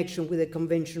in connection with a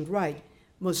convention right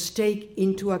must take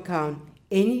into account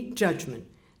any judgment,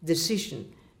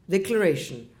 decision,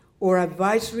 declaration, or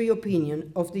advisory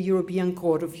opinion of the European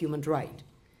Court of Human Rights."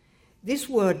 This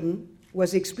wording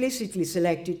was explicitly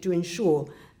selected to ensure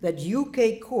that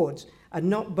UK courts are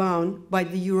not bound by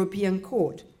the European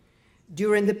Court.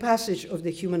 During the passage of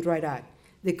the Human Rights Act,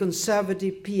 the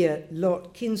Conservative peer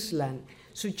Lord Kinsland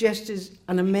suggested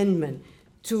an amendment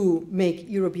to make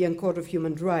European Court of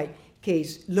Human Rights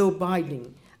case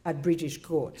law-binding at British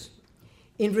courts.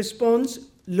 In response,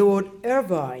 Lord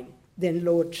Irvine, then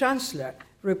Lord Chancellor,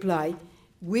 replied,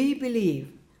 "We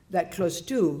believe that Clause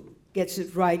 2 gets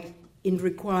it right in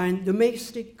requiring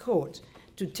domestic courts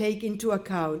to take into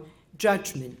account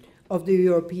judgment of the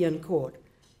European Court,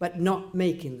 but not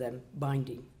making them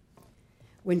binding."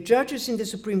 When judges in the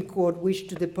Supreme Court wish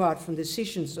to depart from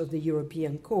decisions of the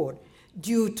European Court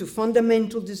due to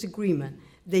fundamental disagreement,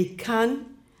 they can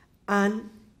and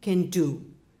can do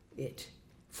it.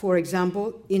 For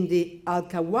example, in the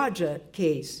Al-Khawaja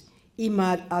case,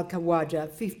 Imad Al-Khawaja,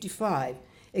 55,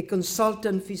 a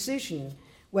consultant physician,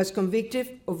 was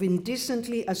convicted of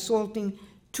indecently assaulting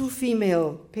 2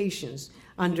 female patients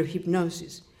under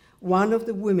hypnosis. One of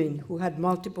the women, who had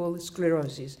multiple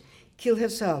sclerosis, killed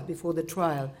herself before the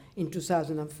trial in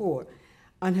 2004,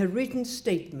 and her written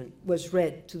statement was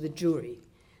read to the jury.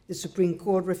 The Supreme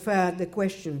Court referred the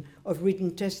question of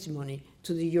written testimony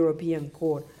to the European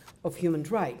Court of Human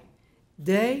Rights.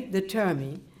 They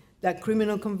determined that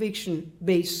criminal conviction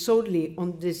based solely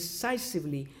on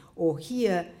decisively or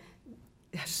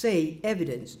hearsay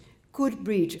evidence could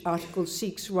breach Article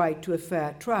 6 right to a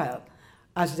fair trial,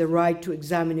 as the right to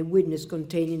examine a witness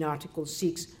contained in Article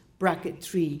 6, bracket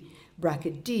 3,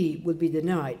 bracket D would be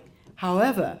denied.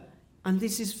 However, and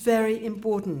this is very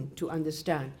important to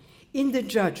understand, in the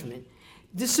judgment,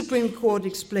 the Supreme Court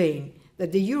explained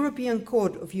that the European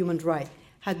Court of Human Rights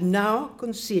had not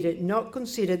considered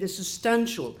the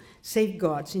substantial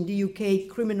safeguards in the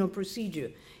UK criminal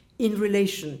procedure in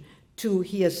relation to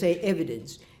hearsay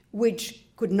evidence, which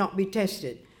could not be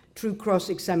tested through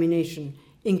cross-examination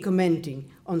in commenting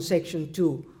on Section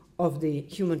 2 of the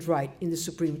Human Rights in the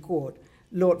Supreme Court.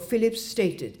 Lord Phillips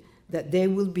stated that there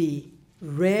will be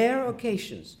rare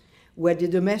occasions where the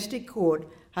domestic court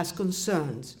has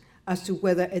concerns as to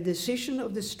whether a decision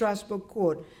of the Strasbourg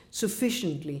Court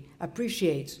sufficiently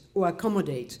appreciates or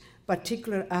accommodates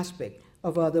particular aspect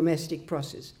of our domestic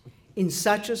process. In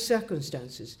such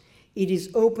circumstances, it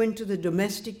is open to the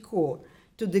domestic court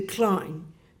to decline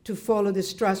to follow the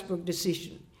Strasbourg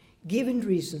decision, given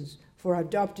reasons for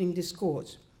adopting this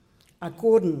course.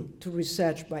 According to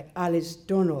research by Alice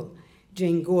Donald,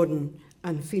 Jane Gordon,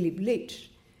 and Philip Leach,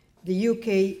 the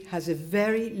UK has a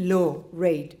very low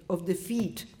rate of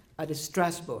defeat at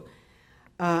Strasbourg,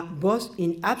 both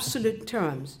in absolute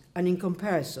terms and in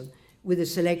comparison with the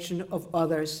selection of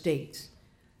other states.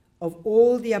 Of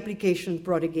all the applications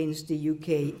brought against the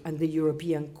UK and the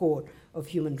European Court of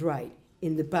Human Rights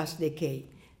in the past decade,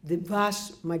 the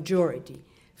vast majority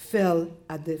fell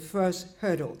at the first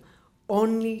hurdle.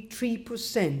 Only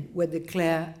 3% were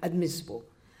declared admissible,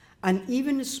 and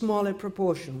even a smaller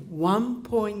proportion,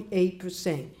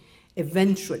 1.8%,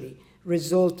 eventually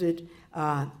resulted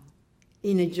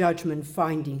in a judgment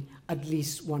finding at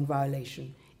least one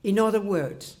violation. In other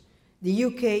words, the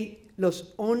UK lost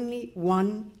only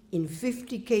 1 in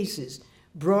 50 cases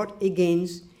brought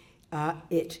against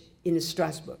it in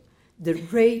Strasbourg. The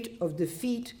rate of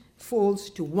defeat falls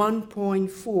to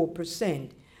 1.4%,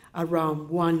 around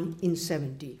 1 in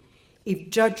 70. If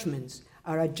judgments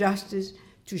are adjusted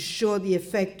to show the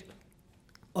effect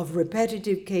of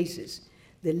repetitive cases,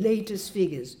 the latest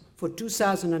figures for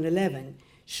 2011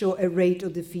 show a rate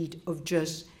of defeat of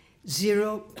just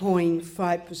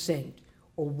 0.5%,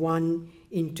 or 1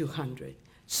 in 200.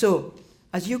 So,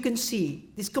 as you can see,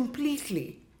 this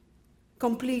completely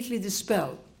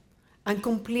dispelled and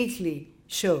completely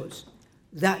shows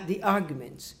that the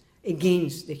arguments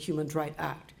against the Human Rights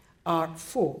Act are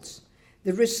false.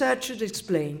 The researchers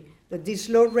explain that this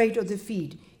low rate of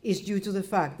defeat is due to the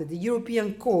fact that the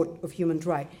European Court of Human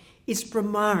Rights is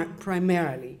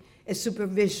primarily a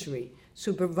supervisory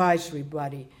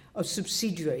body of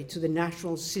subsidiary to the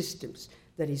national systems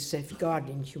that is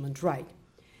safeguarding human rights.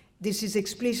 This is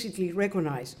explicitly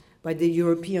recognized by the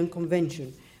European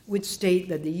Convention, which states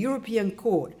that the European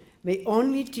Court may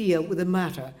only deal with a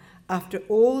matter after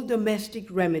all domestic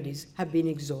remedies have been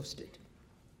exhausted.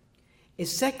 A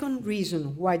second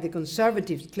reason why the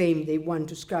Conservatives claim they want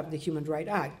to scrap the Human Rights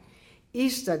Act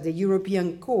is that the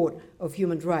European Court of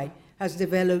Human Rights has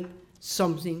developed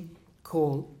something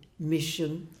called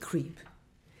mission creep,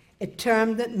 a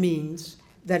term that means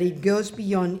that it goes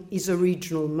beyond its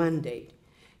original mandate.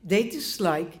 They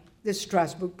dislike the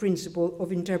Strasbourg principle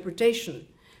of interpretation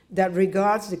that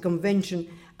regards the Convention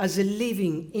as a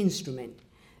living instrument.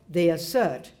 They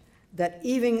assert that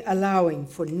even allowing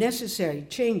for necessary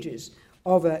changes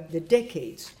over the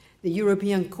decades, the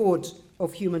European Court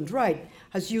of Human Rights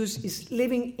has used its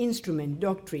living instrument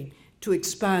doctrine to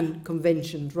expand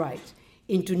Convention rights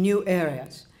into new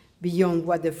areas beyond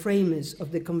what the framers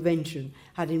of the Convention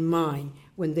had in mind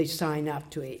when they signed up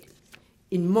to it.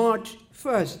 In March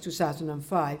 1st,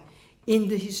 2005, in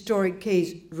the historic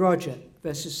case Roger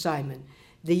versus Simon,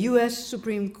 the US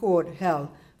Supreme Court held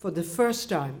for the first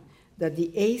time that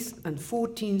the 8th and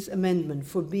 14th Amendment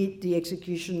forbid the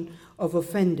execution of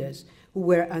offenders who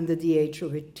were under the age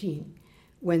of 18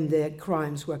 when their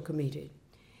crimes were committed.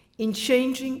 In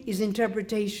changing its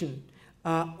interpretation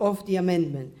of the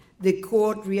amendment, the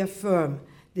court reaffirmed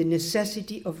the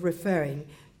necessity of referring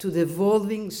to the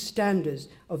evolving standards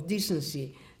of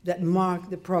decency that mark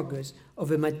the progress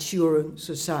of a maturing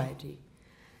society.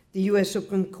 The US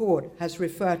Supreme Court has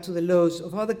referred to the laws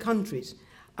of other countries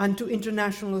and to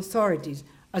international authorities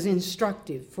as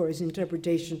instructive for its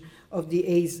interpretation of the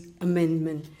Eighth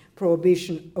Amendment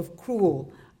prohibition of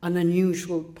cruel and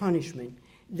unusual punishment.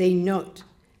 They note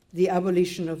the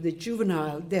abolition of the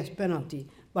juvenile death penalty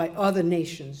by other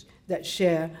nations that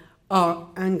share our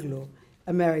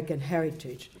Anglo-American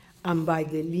heritage and by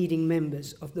the leading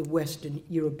members of the Western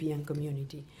European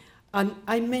community. And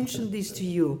I mention this to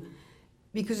you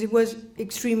because it was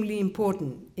extremely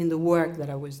important in the work that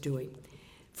I was doing.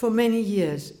 For many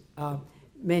years,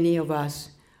 many of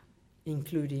us,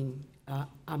 including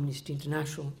Amnesty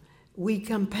International, we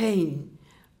campaigned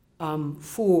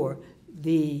for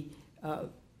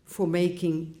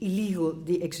making illegal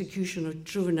the execution of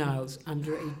juveniles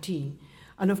under 18.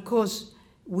 And of course,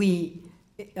 we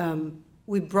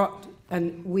brought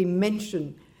and we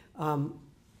mentioned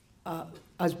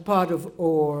as part of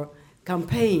our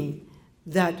campaign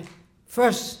that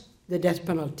first, the death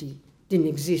penalty didn't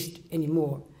exist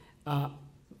anymore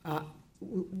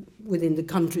within the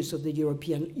countries of the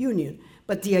European Union,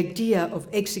 but the idea of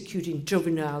executing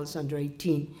juveniles under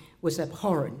 18 was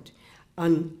abhorrent.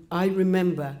 And I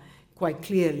remember quite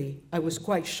clearly, I was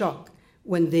quite shocked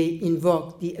when they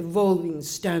invoked the evolving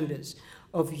standards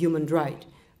of human rights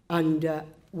and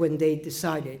when they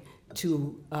decided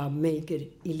to make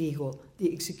it illegal,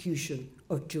 the execution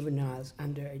of juveniles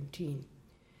under 18.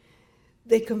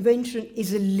 The convention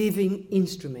is a living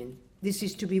instrument. This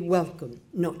is to be welcomed,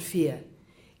 not feared.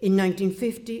 In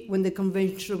 1950, when the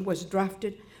convention was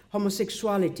drafted,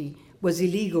 homosexuality was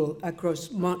illegal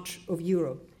across much of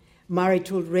Europe.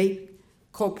 Marital rape,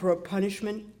 corporal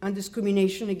punishment, and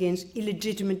discrimination against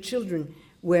illegitimate children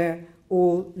were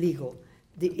all legal.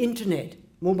 The internet,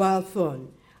 mobile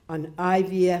phone, and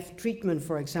IVF treatment,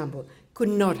 for example, could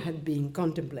not have been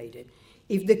contemplated.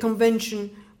 If the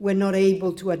convention were not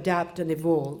able to adapt and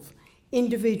evolve,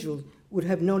 individuals would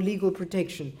have no legal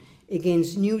protection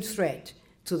against new threat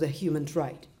to the human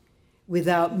right.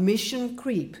 Without mission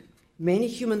creep, many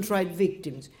human rights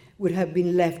victims would have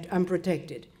been left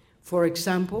unprotected. For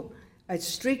example, a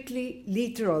strictly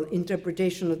literal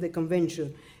interpretation of the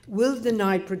convention will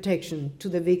deny protection to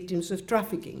the victims of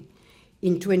trafficking.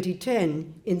 In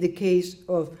 2010, in the case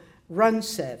of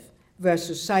Rantsev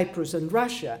versus Cyprus and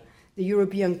Russia, the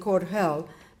European Court held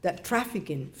that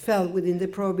trafficking fell within the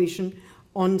prohibition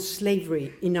on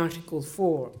slavery in Article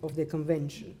 4 of the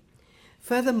Convention.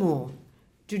 Furthermore,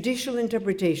 judicial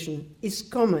interpretation is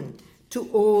common to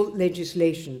all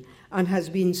legislation and has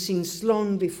been since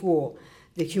long before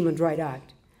the Human Rights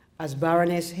Act. As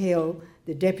Baroness Hale,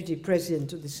 the Deputy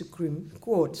President of the Supreme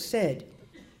Court, said,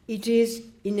 it is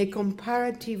in a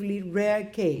comparatively rare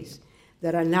case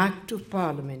that an act of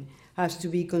Parliament has to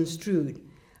be construed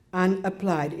and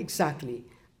applied exactly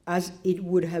as it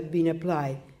would have been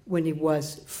applied when it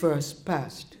was first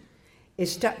passed.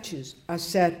 Statutes are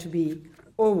said to be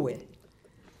always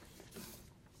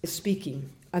speaking,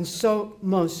 and so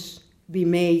must be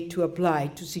made to apply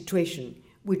to situations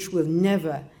which will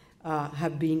never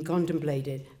have been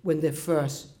contemplated when they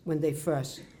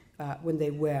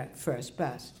were first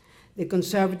passed. The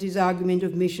Conservatives' argument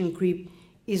of mission creep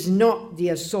is not the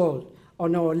assault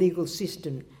on our legal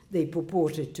system they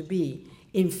purported to be.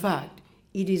 In fact,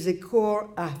 it is a core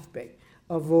aspect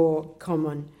of our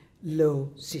common law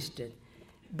system.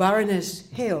 Baroness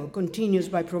Hale continues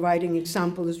by providing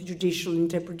examples of judicial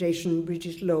interpretation in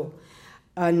British law,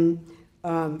 and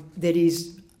there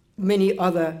is many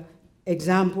other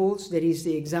examples. There is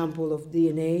the example of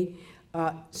DNA,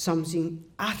 something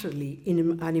utterly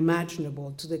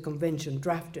unimaginable to the convention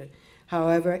drafted.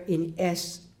 However, in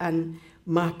S. and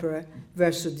Mapper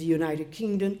versus the United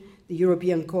Kingdom, the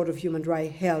European Court of Human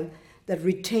Rights held that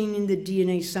retaining the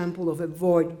DNA sample of a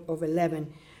boy of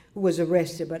 11 who was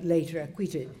arrested but later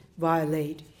acquitted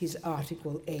violate his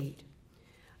Article 8.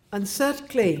 And third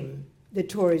claim the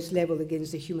Tories level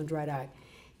against the Human Rights Act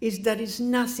is that it's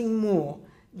nothing more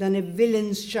than a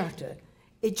villain's charter,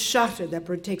 a charter that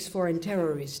protects foreign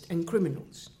terrorists and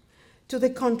criminals. To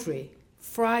the contrary,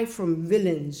 free from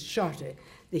villain's charter,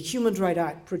 the Human Rights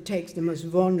Act protects the most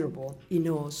vulnerable in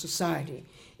our society,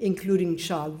 including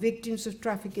child victims of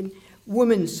trafficking,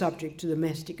 women subject to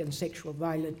domestic and sexual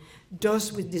violence,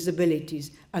 those with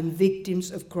disabilities, and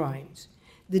victims of crimes.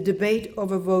 The debate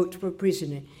over vote per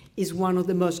prisoner is one of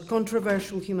the most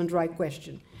controversial human rights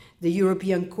questions. The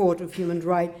European Court of Human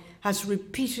Rights has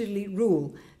repeatedly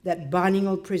ruled that banning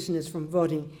all prisoners from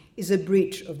voting is a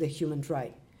breach of the human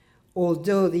right.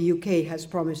 Although the UK has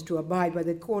promised to abide by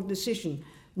the court decision,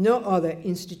 No other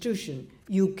institution,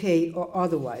 UK or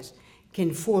otherwise,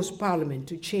 can force Parliament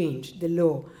to change the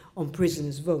law on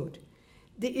prisoners' vote.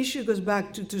 The issue goes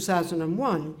back to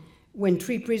 2001, when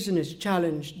 3 prisoners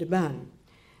challenged the ban.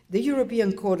 The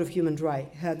European Court of Human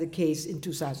Rights had the case in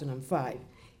 2005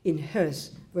 in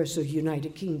Hurst versus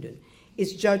United Kingdom.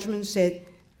 Its judgment said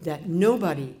that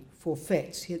nobody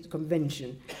forfeits his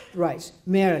convention rights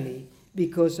merely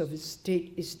because of his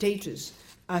status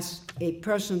as a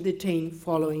person detained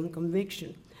following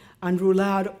conviction, and rule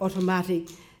out automatic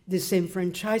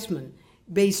disenfranchisement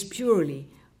based purely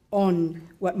on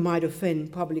what might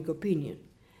offend public opinion.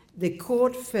 The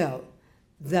court felt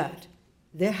that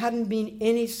there hadn't been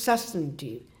any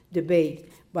substantive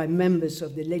debate by members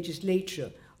of the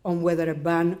legislature on whether a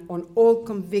ban on all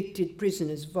convicted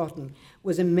prisoners voting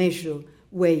was a measured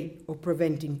way of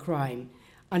preventing crime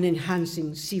and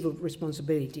enhancing civil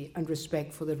responsibility and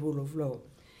respect for the rule of law.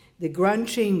 The Grand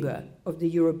Chamber of the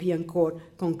European Court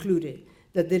concluded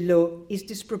that the law is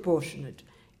disproportionate,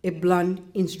 a blunt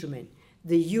instrument.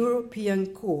 The European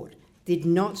Court did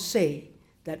not say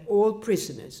that all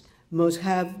prisoners must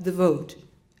have the vote,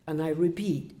 and I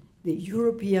repeat, the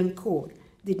European Court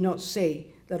did not say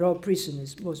that all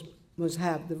prisoners must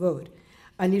have the vote,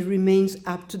 and it remains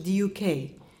up to the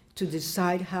UK to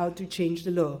decide how to change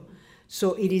the law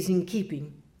so it is in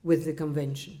keeping with the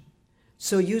convention.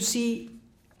 So you see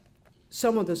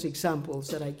some of those examples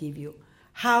that I give you,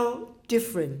 how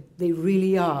different they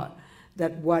really are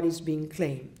than what is being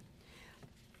claimed.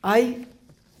 I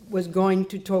was going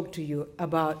to talk to you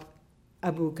about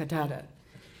Abu Qatada,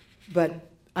 but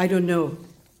I don't know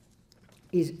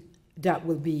if that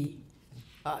will be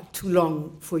too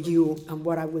long for you, and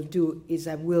what I will do is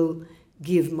I will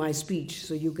give my speech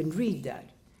so you can read that.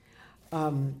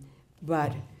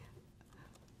 But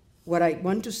what I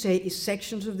want to say is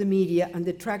sections of the media and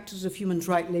detractors of human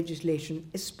rights legislation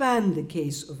expand the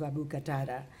case of Abu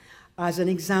Qatada as an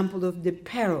example of the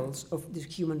perils of the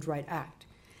Human Rights Act,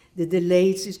 the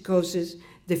delays it causes,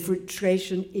 the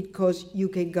frustration it caused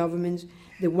UK governments,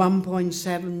 the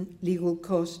 1.7 legal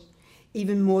cost.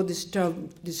 Even more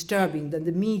disturbing than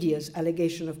the media's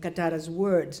allegation of Qatada's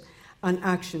words and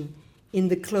action in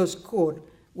the closed court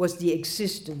was the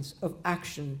existence of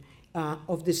action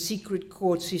of the secret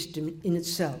court system in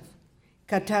itself.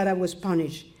 Qatada was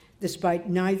punished despite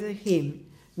neither him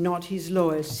nor his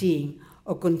lawyers seeing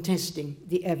or contesting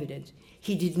the evidence.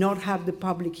 He did not have the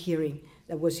public hearing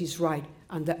that was his right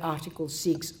under Article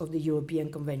 6 of the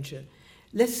European Convention.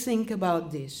 Let's think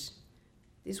about this.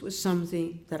 This was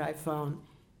something that I found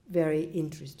very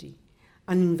interesting.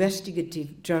 An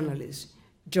investigative journalist,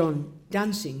 John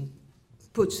Dancing,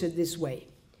 puts it this way.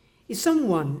 If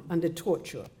someone under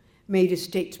torture made a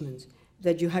statement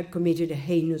that you had committed a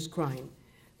heinous crime,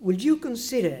 would you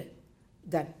consider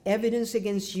that evidence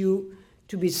against you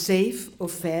to be safe or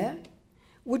fair?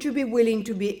 Would you be willing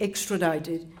to be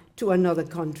extradited to another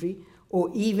country or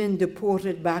even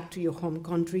deported back to your home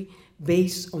country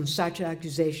based on such an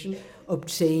accusation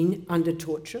obtained under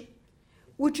torture?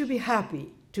 Would you be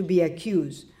happy to be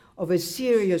accused of a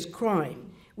serious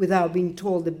crime without being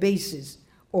told the basis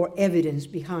or evidence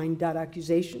behind that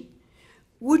accusation?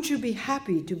 Would you be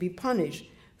happy to be punished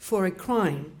for a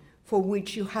crime for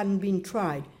which you hadn't been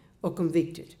tried or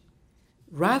convicted?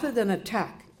 Rather than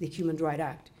attack the Human Rights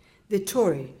Act, the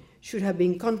Tories should have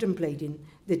been contemplating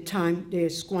the time they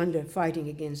squandered fighting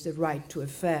against the right to a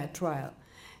fair trial.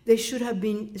 They should have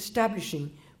been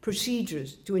establishing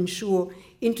procedures to ensure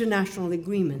international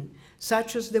agreement,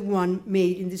 such as the one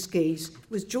made in this case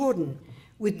with Jordan,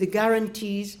 with the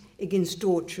guarantees against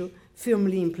torture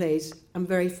firmly in place and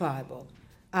verifiable.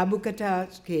 Abu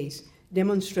Qatada's case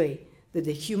demonstrates that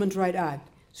the Human Rights Act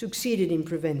succeeded in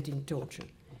preventing torture.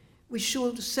 We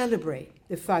should celebrate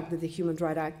the fact that the Human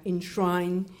Rights Act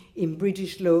enshrined in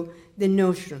British law the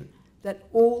notion that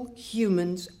all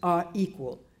humans are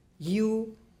equal.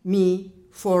 You, me,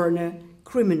 foreigner,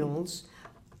 criminals,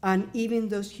 and even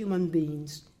those human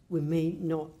beings we may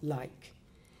not like,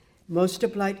 must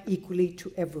apply equally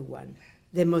to everyone.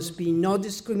 There must be no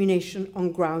discrimination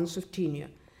on grounds of tenure,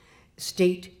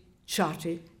 state,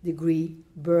 charter, degree,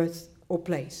 birth, or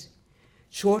place.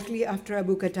 Shortly after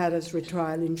Abu Qatada's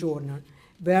retrial in Jordan,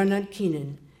 Bernard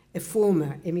Keenan, a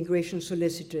former immigration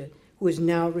solicitor who is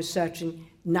now researching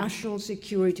national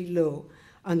security law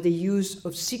and the use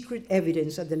of secret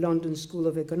evidence at the London School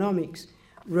of Economics,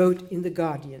 wrote in The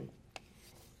Guardian,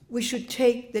 "We should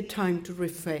take the time to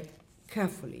reflect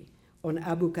carefully on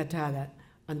Abu Qatada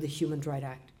and the Human Rights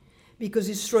Act, because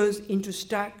it throws into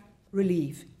stark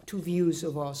relief two views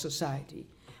of our society.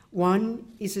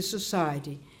 One is a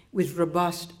society with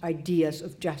robust ideas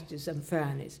of justice and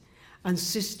fairness, and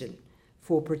system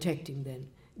for protecting them.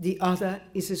 The other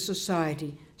is a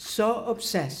society so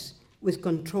obsessed with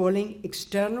controlling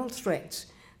external threats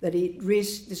that it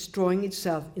risks destroying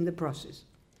itself in the process.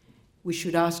 We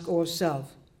should ask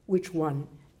ourselves which one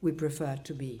we prefer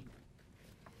to be.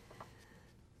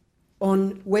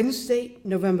 On Wednesday,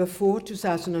 November 4,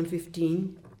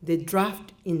 2015, the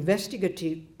draft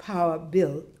Investigative Power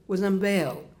Bill was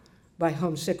unveiled by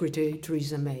Home Secretary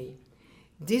Theresa May.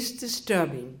 This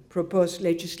disturbing proposed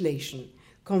legislation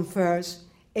confers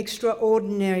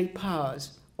extraordinary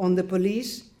powers on the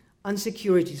police and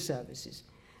security services.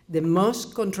 The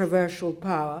most controversial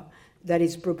power that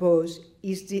is proposed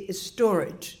is the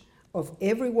storage of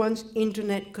everyone's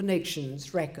internet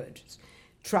connections records,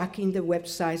 tracking the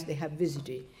websites they have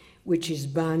visited, which is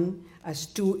banned as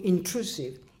too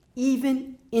intrusive,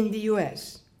 even in the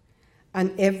US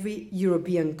and every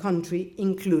European country,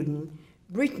 including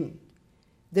Britain.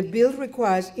 The bill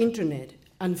requires internet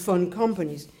and phone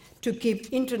companies to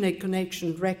keep internet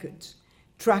connection records,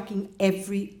 tracking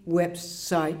every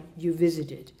website you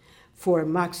visited for a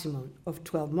maximum of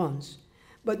 12 months,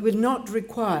 but will not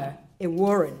require a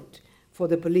warrant for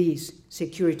the police,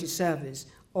 security service,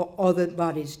 or other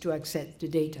bodies to access the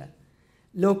data.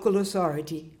 Local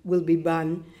authority will be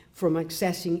banned from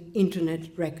accessing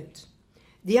internet records.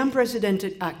 The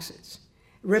unprecedented access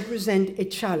represent a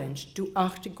challenge to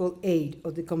Article 8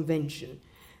 of the Convention,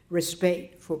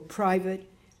 respect for private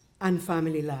and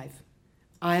family life.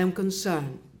 I am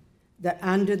concerned that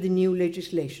under the new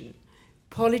legislation,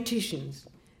 politicians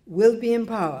will be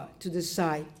empowered to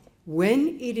decide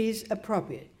when it is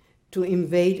appropriate to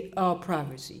invade our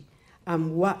privacy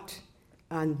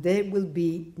and there will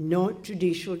be no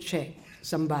judicial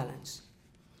checks and balance.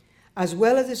 As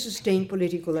well as the sustained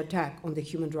political attack on the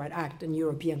Human Rights Act and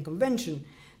European Convention,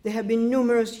 there have been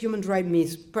numerous human rights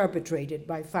myths perpetrated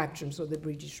by factions of the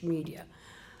British media,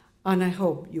 and I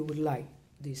hope you would like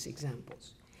these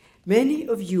examples. Many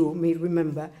of you may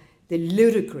remember the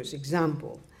ludicrous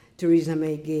example Theresa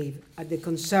May gave at the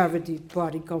Conservative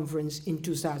Party conference in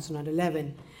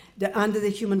 2011, that under the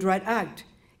Human Rights Act,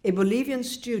 a Bolivian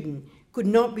student could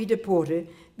not be deported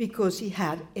because he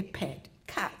had a pet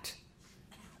cat.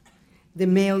 The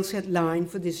Mail's headline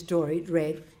for this story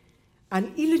read,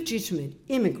 "An illegitimate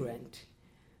immigrant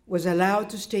was allowed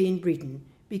to stay in Britain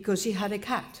because he had a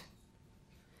cat."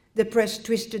 The press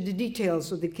twisted the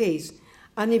details of the case,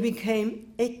 and it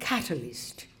became a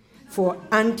catalyst for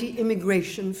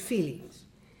anti-immigration feelings.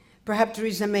 Perhaps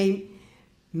Theresa May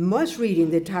must read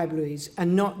in the tabloids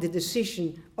and not the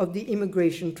decision of the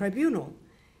Immigration Tribunal.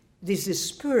 This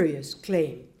spurious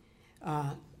claim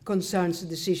concerns the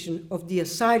decision of the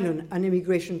Asylum and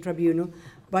Immigration Tribunal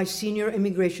by Senior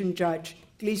Immigration Judge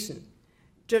Gleeson.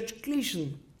 Judge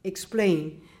Gleeson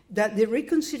explained that the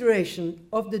reconsideration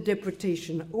of the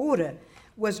deportation order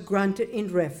was granted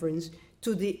in reference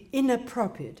to the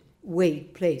inappropriate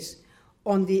weight placed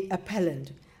on the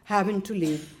appellant having to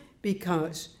leave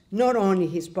because not only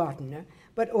his partner,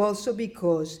 but also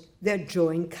because their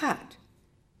joint cat.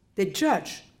 The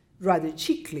judge, rather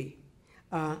cheekily,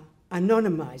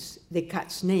 anonymized the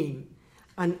cat's name,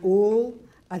 and all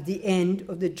at the end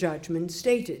of the judgment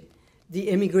stated, the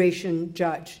immigration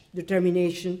judge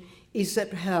determination is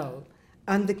upheld,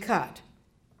 and the cat,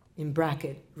 in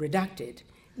bracket redacted,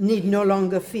 need no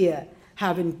longer fear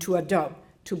having to adopt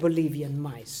two Bolivian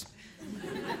mice.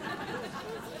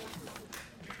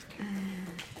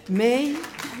 May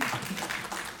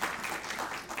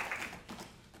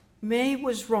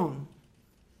was wrong.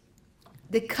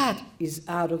 The cat is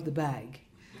out of the bag.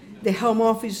 The Home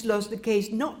Office lost the case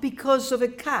not because of a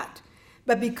cat,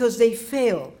 but because they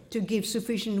failed to give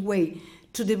sufficient weight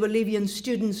to the Bolivian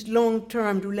students'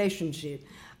 long-term relationship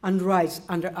and rights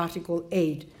under Article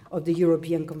 8 of the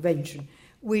European Convention,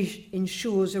 which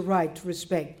ensures a right to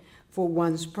respect for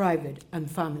one's private and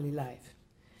family life.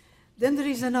 Then there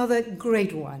is another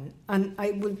great one, and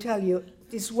I will tell you,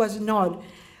 this was not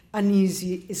an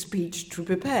easy speech to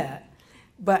prepare,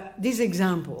 but this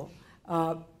example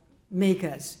make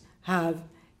us have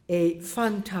a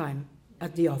fun time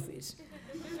at the office.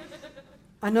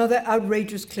 Another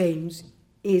outrageous claim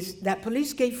is that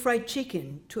police gave fried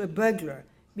chicken to a burglar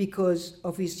because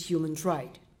of his human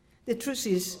right. The truth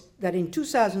is that in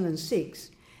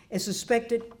 2006, a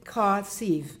suspected car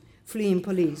thief fleeing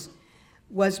police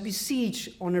was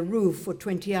besieged on a roof for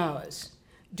 20 hours.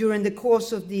 During the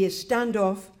course of the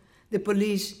standoff, the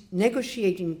police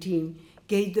negotiating team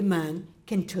gave the man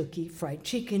Kentucky Fried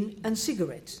Chicken and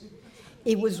cigarettes.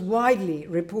 It was widely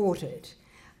reported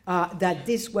that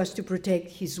this was to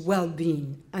protect his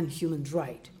well-being and human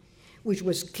right, which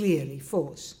was clearly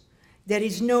false. There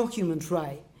is no human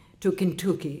right to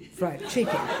Kentucky Fried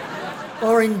Chicken,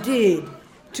 or indeed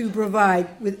to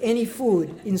provide with any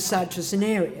food in such a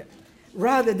scenario.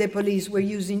 Rather, the police were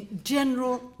using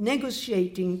general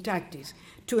negotiating tactics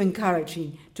to encourage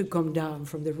him to come down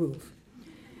from the roof.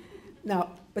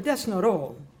 Now, but that's not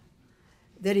all.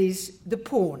 There is the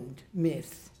porn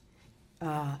myth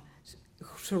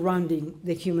surrounding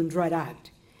the Human Rights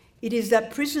Act. It is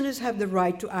that prisoners have the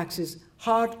right to access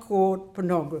hardcore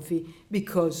pornography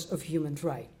because of human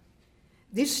rights.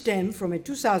 This stemmed from a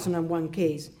 2001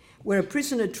 case where a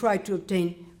prisoner tried to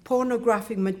obtain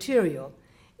pornographic material,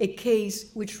 a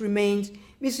case which remains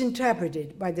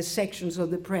misinterpreted by the sections of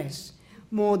the press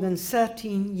more than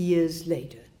 13 years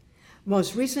later.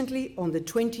 Most recently, on the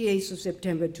 28th of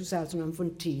September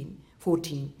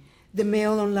 2014, the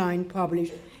Mail Online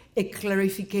published a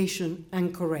clarification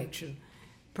and correction.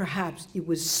 Perhaps it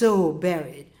was so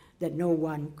buried that no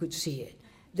one could see it.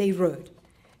 They wrote,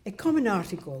 a common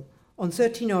article on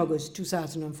 13 August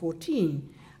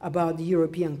 2014 about the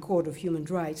European Court of Human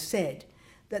Rights said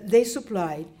that the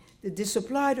supply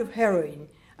of heroin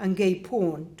and gay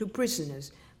porn to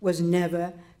prisoners was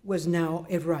now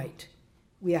a right.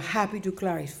 We are happy to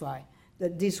clarify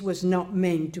that this was not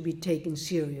meant to be taken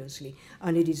seriously,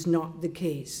 and it is not the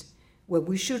case. Well,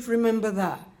 we should remember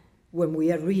that when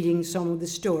we are reading some of the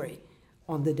story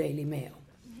on the Daily Mail.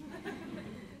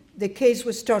 The case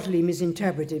was totally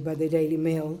misinterpreted by the Daily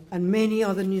Mail, and many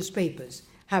other newspapers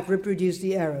have reproduced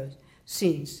the errors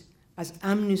since, as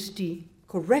Amnesty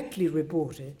correctly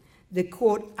reported, the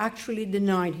court actually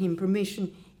denied him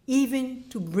permission even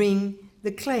to bring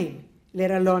the claim,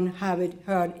 let alone have it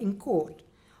heard in court,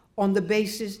 on the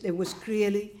basis there was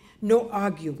clearly no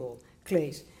arguable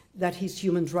case that his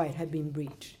human right had been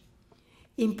breached.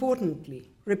 Importantly,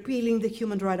 repealing the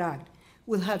Human Rights Act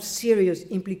will have serious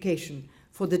implications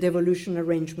for the devolution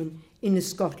arrangement in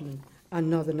Scotland and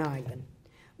Northern Ireland.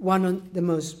 One of the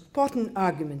most potent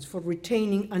arguments for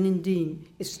retaining and indeed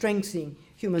strengthening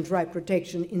human rights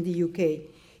protection in the UK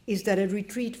is that a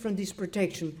retreat from this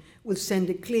protection will send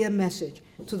a clear message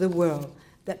to the world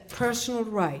that personal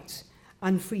rights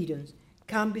and freedoms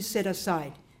can be set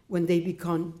aside when they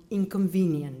become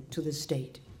inconvenient to the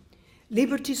state.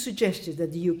 Liberty suggested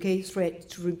that the UK's threat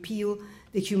to repeal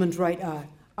the Human Rights Act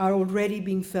are already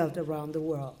being felt around the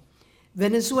world.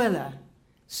 Venezuela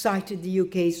cited the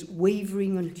UK's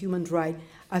wavering on human rights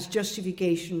as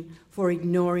justification for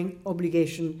ignoring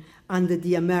obligation under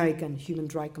the American Human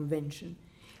Rights Convention.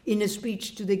 In a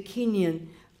speech to the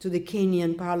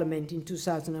Kenyan Parliament in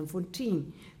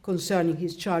 2014 concerning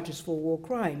his charges for war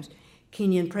crimes,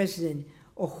 Kenyan President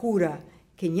Uhuru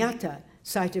Kenyatta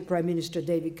cited Prime Minister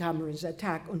David Cameron's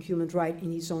attack on human rights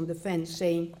in his own defense,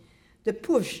 saying, "The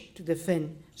push to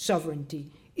defend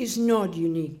sovereignty is not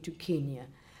unique to Kenya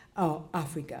or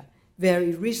Africa."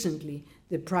 Very recently,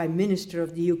 the Prime Minister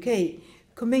of the UK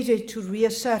committed to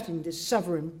reasserting the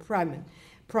sovereign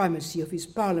primacy of his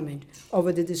parliament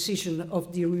over the decision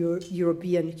of the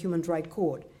European Human Rights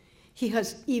Court. He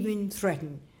has even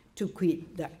threatened to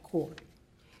quit that court.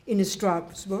 In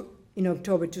Strasbourg, in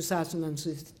October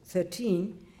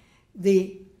 2013,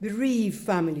 the bereaved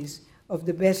families of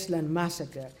the Beslan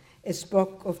massacre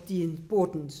spoke of the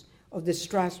importance of the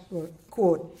Strasbourg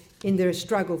court in their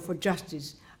struggle for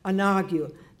justice and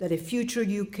argued that a future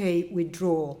UK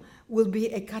withdrawal will be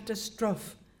a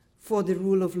catastrophe for the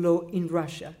rule of law in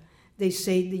Russia. They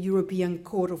say the European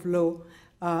Court of Law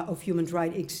of Human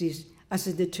Rights exists as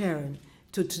a deterrent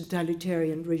to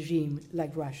totalitarian regime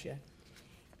like Russia.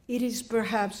 It is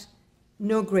perhaps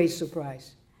no great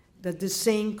surprise that the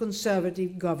same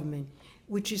conservative government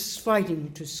which is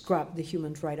fighting to scrap the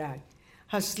Human Rights Act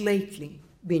has lately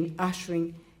been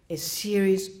ushering a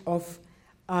series of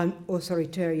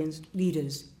authoritarian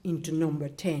leaders into number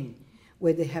 10,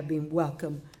 where they have been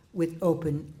welcomed with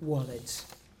open wallets.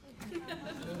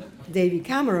 David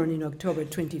Cameron, in October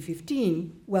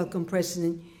 2015, welcomed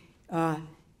President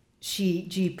Xi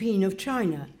Jinping of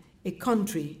China, a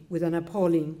country with an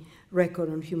appalling record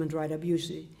on human rights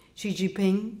abuses. Xi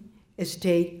Jinping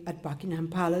stayed at Buckingham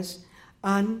Palace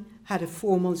and had a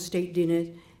formal state dinner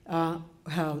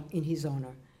held in his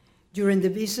honor. During the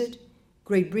visit,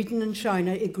 Great Britain and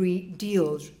China agreed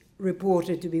deals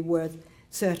reported to be worth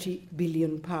 £30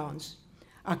 billion.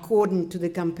 According to the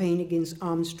Campaign Against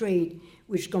Arms Trade,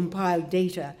 which compiled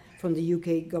data from the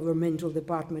UK Governmental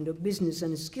Department of Business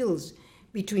and Skills,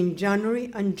 between January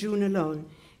and June alone,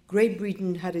 Great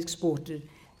Britain had exported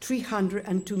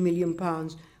 £302 million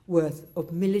worth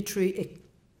of military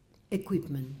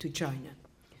equipment to China.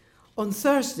 On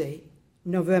Thursday,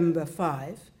 November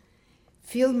 5,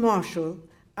 Field Marshal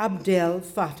Abdel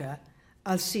Fattah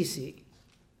al-Sisi,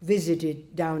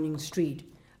 visited Downing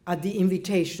Street at the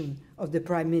invitation of the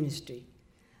Prime Minister.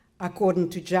 According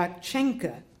to Jack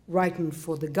Schenker, writing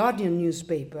for the Guardian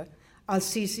newspaper,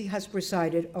 al-Sisi has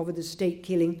presided over the state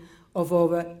killing of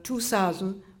over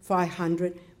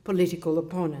 2,500 political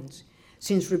opponents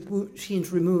since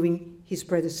removing his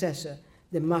predecessor,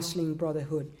 the Muslim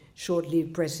Brotherhood,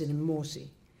 short-lived President Morsi.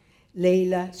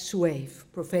 Leila Sueif,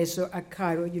 professor at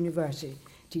Cairo University,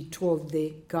 told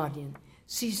The Guardian,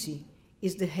 Sisi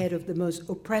is the head of the most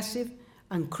oppressive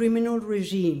and criminal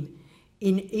regime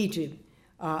in Egypt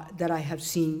that I have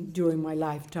seen during my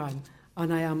lifetime,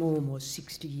 and I am almost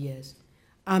 60 years.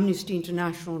 Amnesty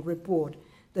International report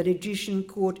that Egyptian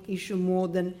court issued more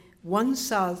than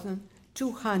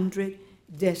 1,200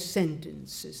 death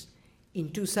sentences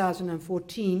in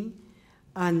 2014,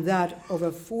 and that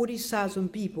over 40,000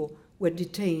 people were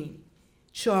detained,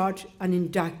 charged, and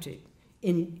indicted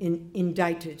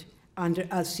under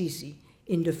al-Sisi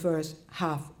in the first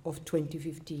half of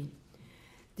 2015.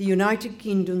 The United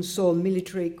Kingdom sold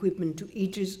military equipment to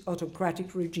Egypt's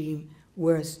autocratic regime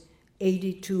worth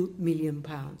 £82 million.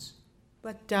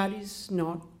 But that is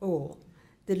not all.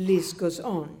 The list goes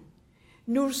on.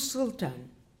 Nur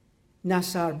Sultan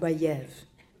Nazarbayev,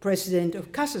 president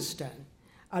of Kazakhstan,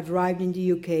 arrived in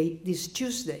the UK this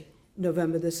Tuesday,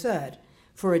 November the 3rd,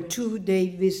 for a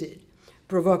 2-day visit,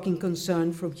 provoking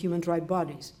concern from human rights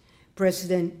bodies.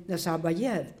 President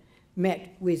Nazarbayev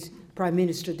met with Prime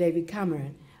Minister David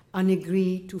Cameron and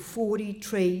agreed to 40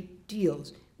 trade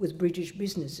deals with British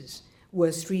businesses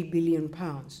worth £3 billion.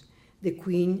 The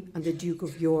Queen and the Duke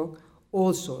of York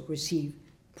also received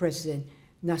President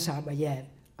Nazarbayev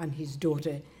and his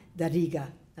daughter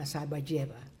Dariga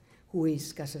Nazarbayeva, who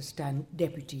is Kazakhstan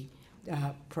Deputy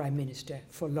Prime Minister,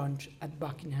 for lunch at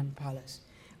Buckingham Palace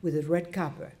with a red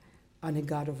carpet and a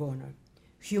guard of honor.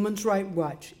 Human Rights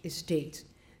Watch states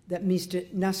that Mr.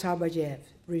 Nazarbayev's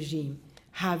regime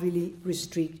heavily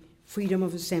restricts freedom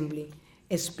of assembly,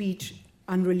 speech,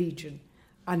 and religion,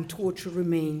 and torture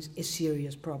remains a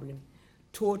serious problem.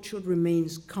 Torture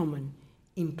remains common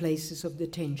in places of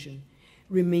detention,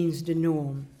 remains the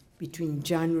norm. Between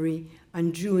January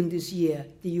and June this year,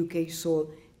 the UK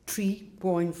sold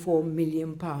 £3.4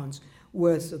 million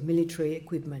worth of military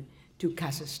equipment to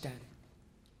Kazakhstan.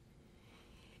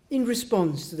 In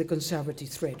response to the Conservative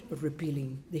threat of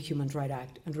repealing the Human Rights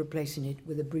Act and replacing it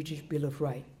with the British Bill of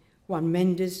Rights, Juan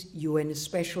Mendes, UN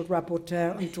Special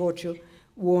Rapporteur on Torture,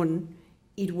 warned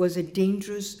it was a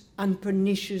dangerous and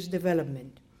pernicious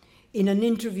development. In an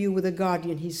interview with The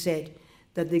Guardian, he said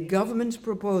that the government's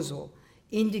proposal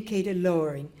indicated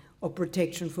lowering of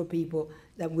protection for people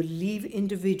that would leave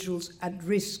individuals at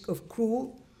risk of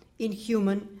cruel,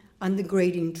 inhuman, and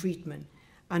degrading treatment,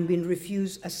 and been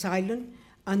refused asylum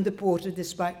and deported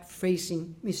despite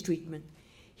facing mistreatment.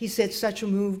 He said such a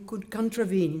move could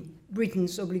contravene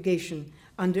Britain's obligation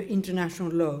under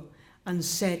international law and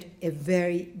set a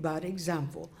very bad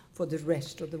example for the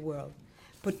rest of the world,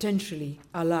 potentially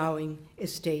allowing a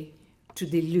state to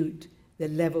dilute the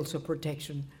levels of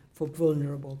protection for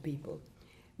vulnerable people.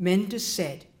 Mendes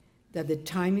said that the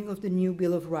timing of the new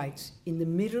Bill of Rights in the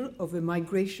middle of a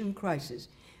migration crisis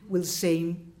will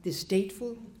seem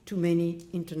distasteful to many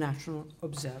international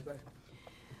observers.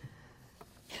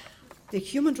 The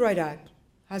Human Rights Act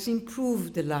has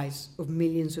improved the lives of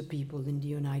millions of people in the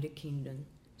United Kingdom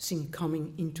since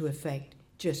coming into effect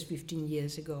just 15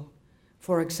 years ago.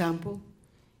 For example,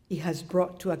 it has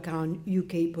brought to account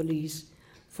UK police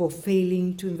for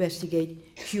failing to investigate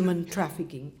human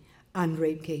trafficking and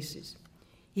rape cases.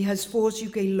 He has forced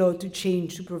UK law to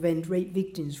change to prevent rape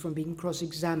victims from being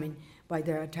cross-examined by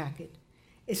their attacker,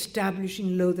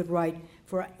 establishing law the right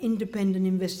for an independent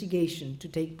investigation to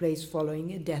take place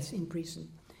following a death in prison.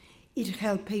 It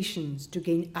helped patients to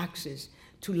gain access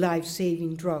to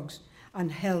life-saving drugs and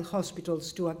held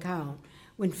hospitals to account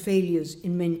when failures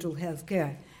in mental health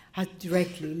care had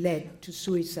directly led to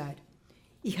suicide.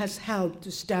 It has helped to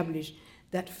establish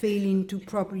that failing to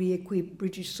properly equip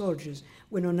British soldiers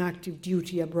when on active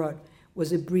duty abroad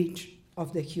was a breach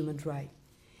of their human rights.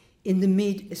 In the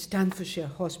mid-Staffordshire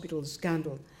hospital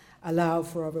scandal, allowed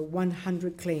for over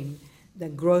 100 claims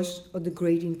that gross or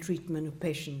degrading treatment of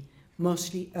patients,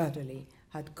 mostly elderly,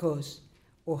 had caused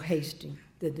or hastened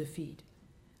the defeat.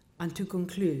 And to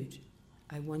conclude,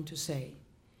 I want to say,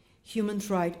 human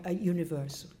rights are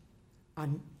universal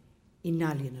and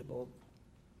inalienable.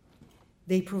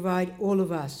 They provide all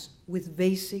of us with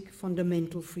basic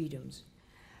fundamental freedoms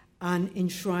and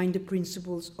enshrine the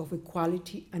principles of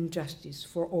equality and justice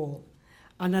for all,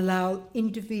 and allow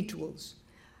individuals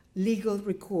legal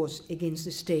recourse against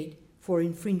the state for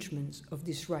infringements of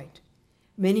this right.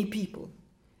 Many people,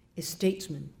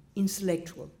 statesmen,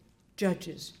 intellectuals,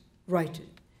 judges, writers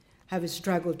have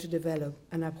struggled to develop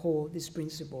and uphold this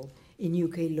principle in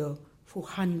UK law for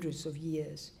hundreds of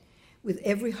years. With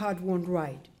every hard-won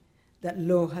right, that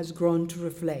law has grown to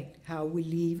reflect how we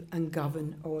live and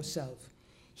govern ourselves.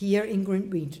 Here in Great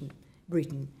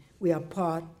Britain, we are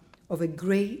part of a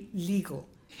great legal,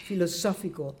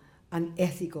 philosophical, and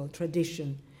ethical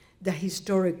tradition that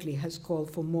historically has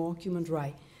called for more human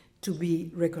rights to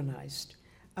be recognized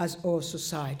as our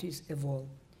societies evolve.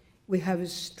 We have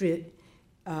strive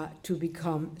to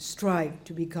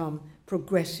become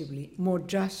progressively more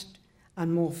just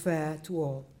and more fair to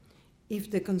all. If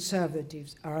the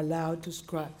Conservatives are allowed to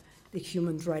scrap the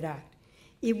Human Rights Act,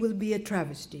 it will be a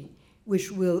travesty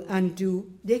which will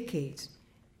undo decades,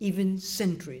 even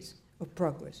centuries of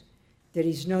progress. There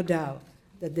is no doubt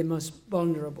that the most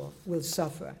vulnerable will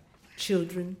suffer: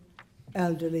 children,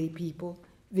 elderly people,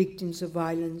 victims of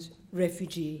violence,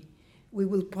 refugees. We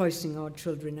will poison our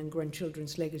children and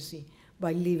grandchildren's legacy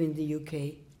by leaving the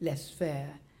UK less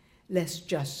fair, less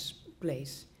just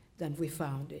place than we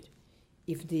found it.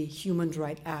 If the Human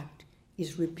Rights Act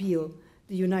is repealed,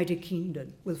 the United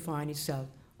Kingdom will find itself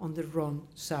on the wrong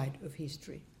side of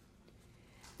history.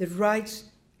 The rights,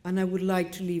 and I would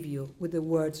like to leave you with the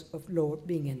words of Lord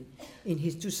Bingham in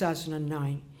his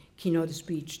 2009 keynote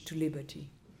speech to Liberty.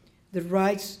 The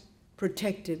rights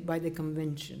protected by the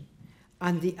Convention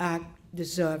and the Act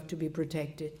deserve to be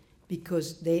protected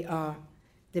because they are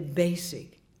the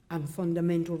basic and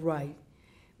fundamental right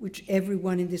which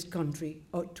everyone in this country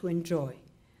ought to enjoy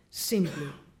simply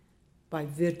by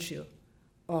virtue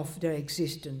of their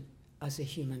existence as a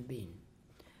human being.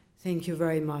 Thank you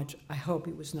very much. I hope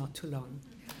it was not too long.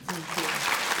 Thank you.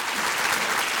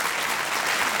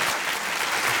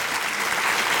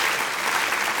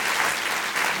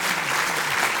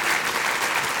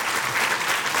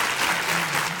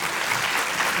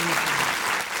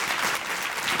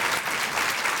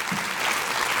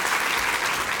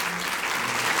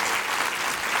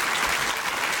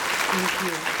 Thank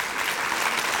you.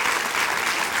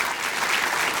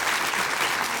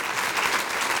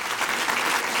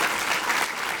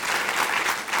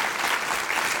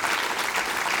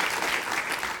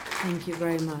 Thank you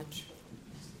very much.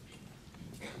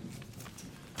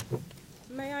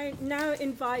 May I now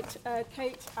invite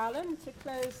Kate Allen to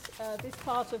close this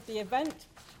part of the event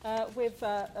with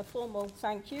a formal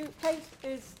thank you. Kate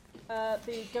is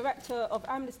the Director of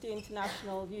Amnesty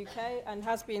International UK and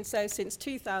has been so since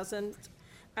 2000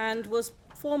 and was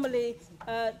formerly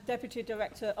Deputy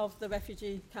Director of the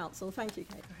Refugee Council. Thank you,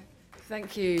 Kate.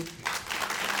 Thank you.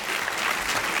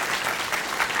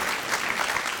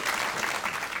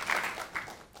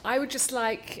 I would just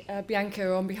like,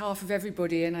 Bianca, on behalf of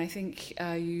everybody, and I think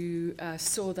you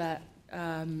saw that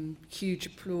huge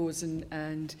applause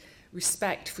and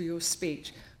respect for your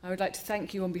speech, I would like to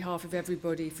thank you on behalf of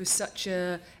everybody for such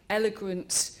an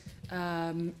eloquent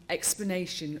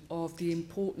explanation of the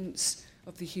importance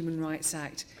of the Human Rights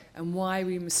Act and why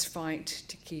we must fight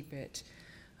to keep it.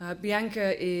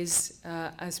 Bianca is,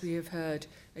 as we have heard,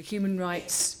 a human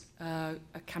rights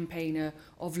campaigner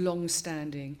of long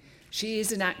standing. She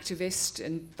is an activist,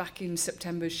 and back in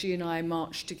September she and I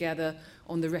marched together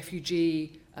on the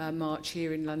refugee march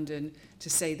here in London to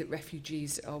say that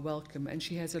refugees are welcome, and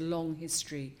she has a long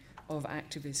history of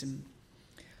activism.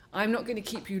 I'm not going to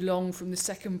keep you long from the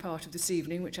second part of this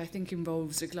evening, which I think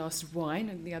involves a glass of wine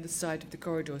on the other side of the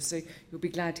corridor, so you'll be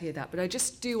glad to hear that. But I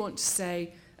just do want to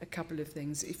say a couple of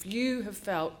things. If you have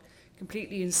felt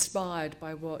completely inspired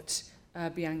by what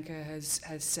Bianca has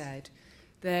said,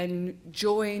 then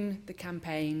join the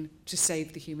campaign to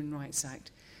save the Human Rights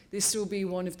Act. This will be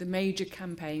one of the major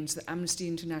campaigns that Amnesty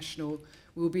International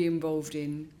will be involved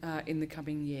in the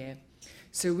coming year.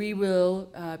 So we will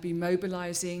be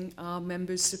mobilising our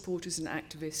members, supporters and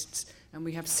activists, and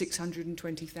we have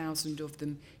 620,000 of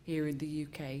them here in the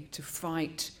UK to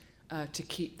fight to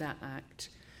keep that act.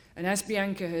 And as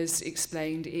Bianca has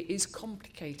explained, it is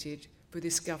complicated for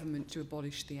this government to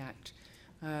abolish the act.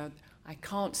 I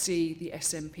can't see the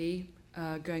SNP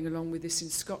going along with this in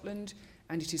Scotland,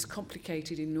 and it is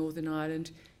complicated in Northern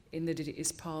Ireland in that it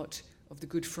is part of the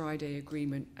Good Friday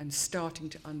Agreement, and starting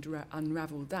to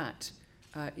unravel that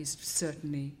is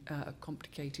certainly a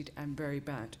complicated and very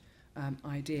bad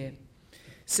idea.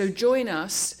 So join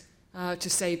us to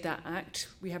save that act.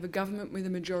 We have a government with a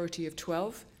majority of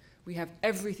 12. We have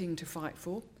everything to fight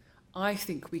for. I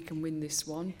think we can win this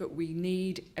one, but we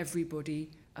need everybody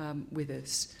with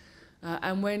us.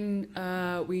 And when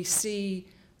we see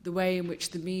the way in which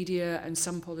the media and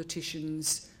some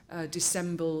politicians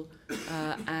dissemble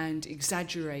and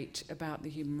exaggerate about the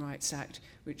Human Rights Act,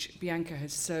 which Bianca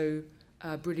has so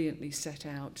brilliantly set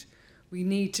out. We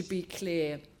need to be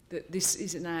clear that this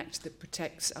is an act that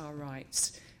protects our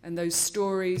rights, and those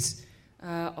stories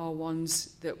are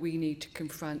ones that we need to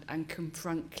confront, and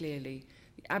confront clearly.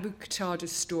 The Abu Qatada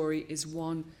story is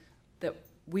one that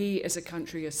we as a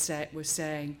country were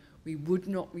saying we would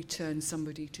not return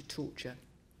somebody to torture.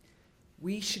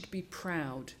 We should be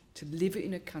proud to live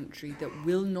in a country that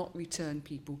will not return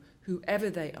people, whoever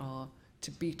they are,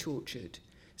 to be tortured.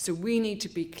 So we need to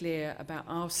be clear about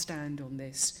our stand on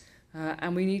this,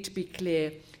 and we need to be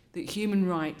clear that human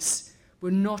rights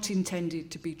were not intended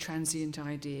to be transient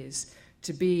ideas,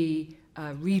 to be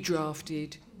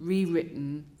redrafted,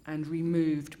 rewritten, and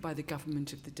removed by the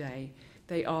government of the day.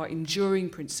 They are enduring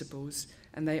principles,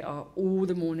 and they are all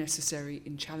the more necessary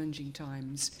in challenging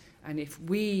times. And if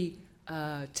we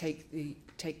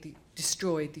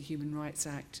destroy the Human Rights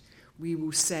Act, we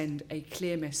will send a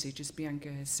clear message, as Bianca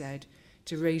has said,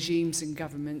 to regimes and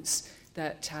governments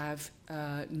that have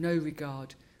no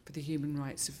regard for the human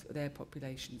rights of their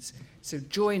populations. So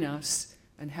join us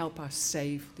and help us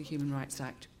save the Human Rights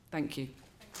Act. Thank you.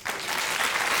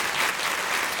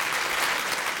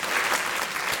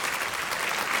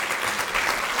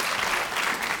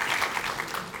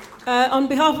 On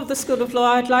behalf of the School of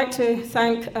Law, I'd like to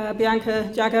thank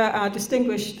Bianca Jagger, our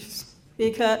distinguished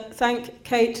speaker, thank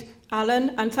Kate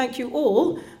Allen, and thank you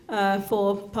all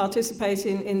for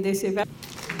participating in this event.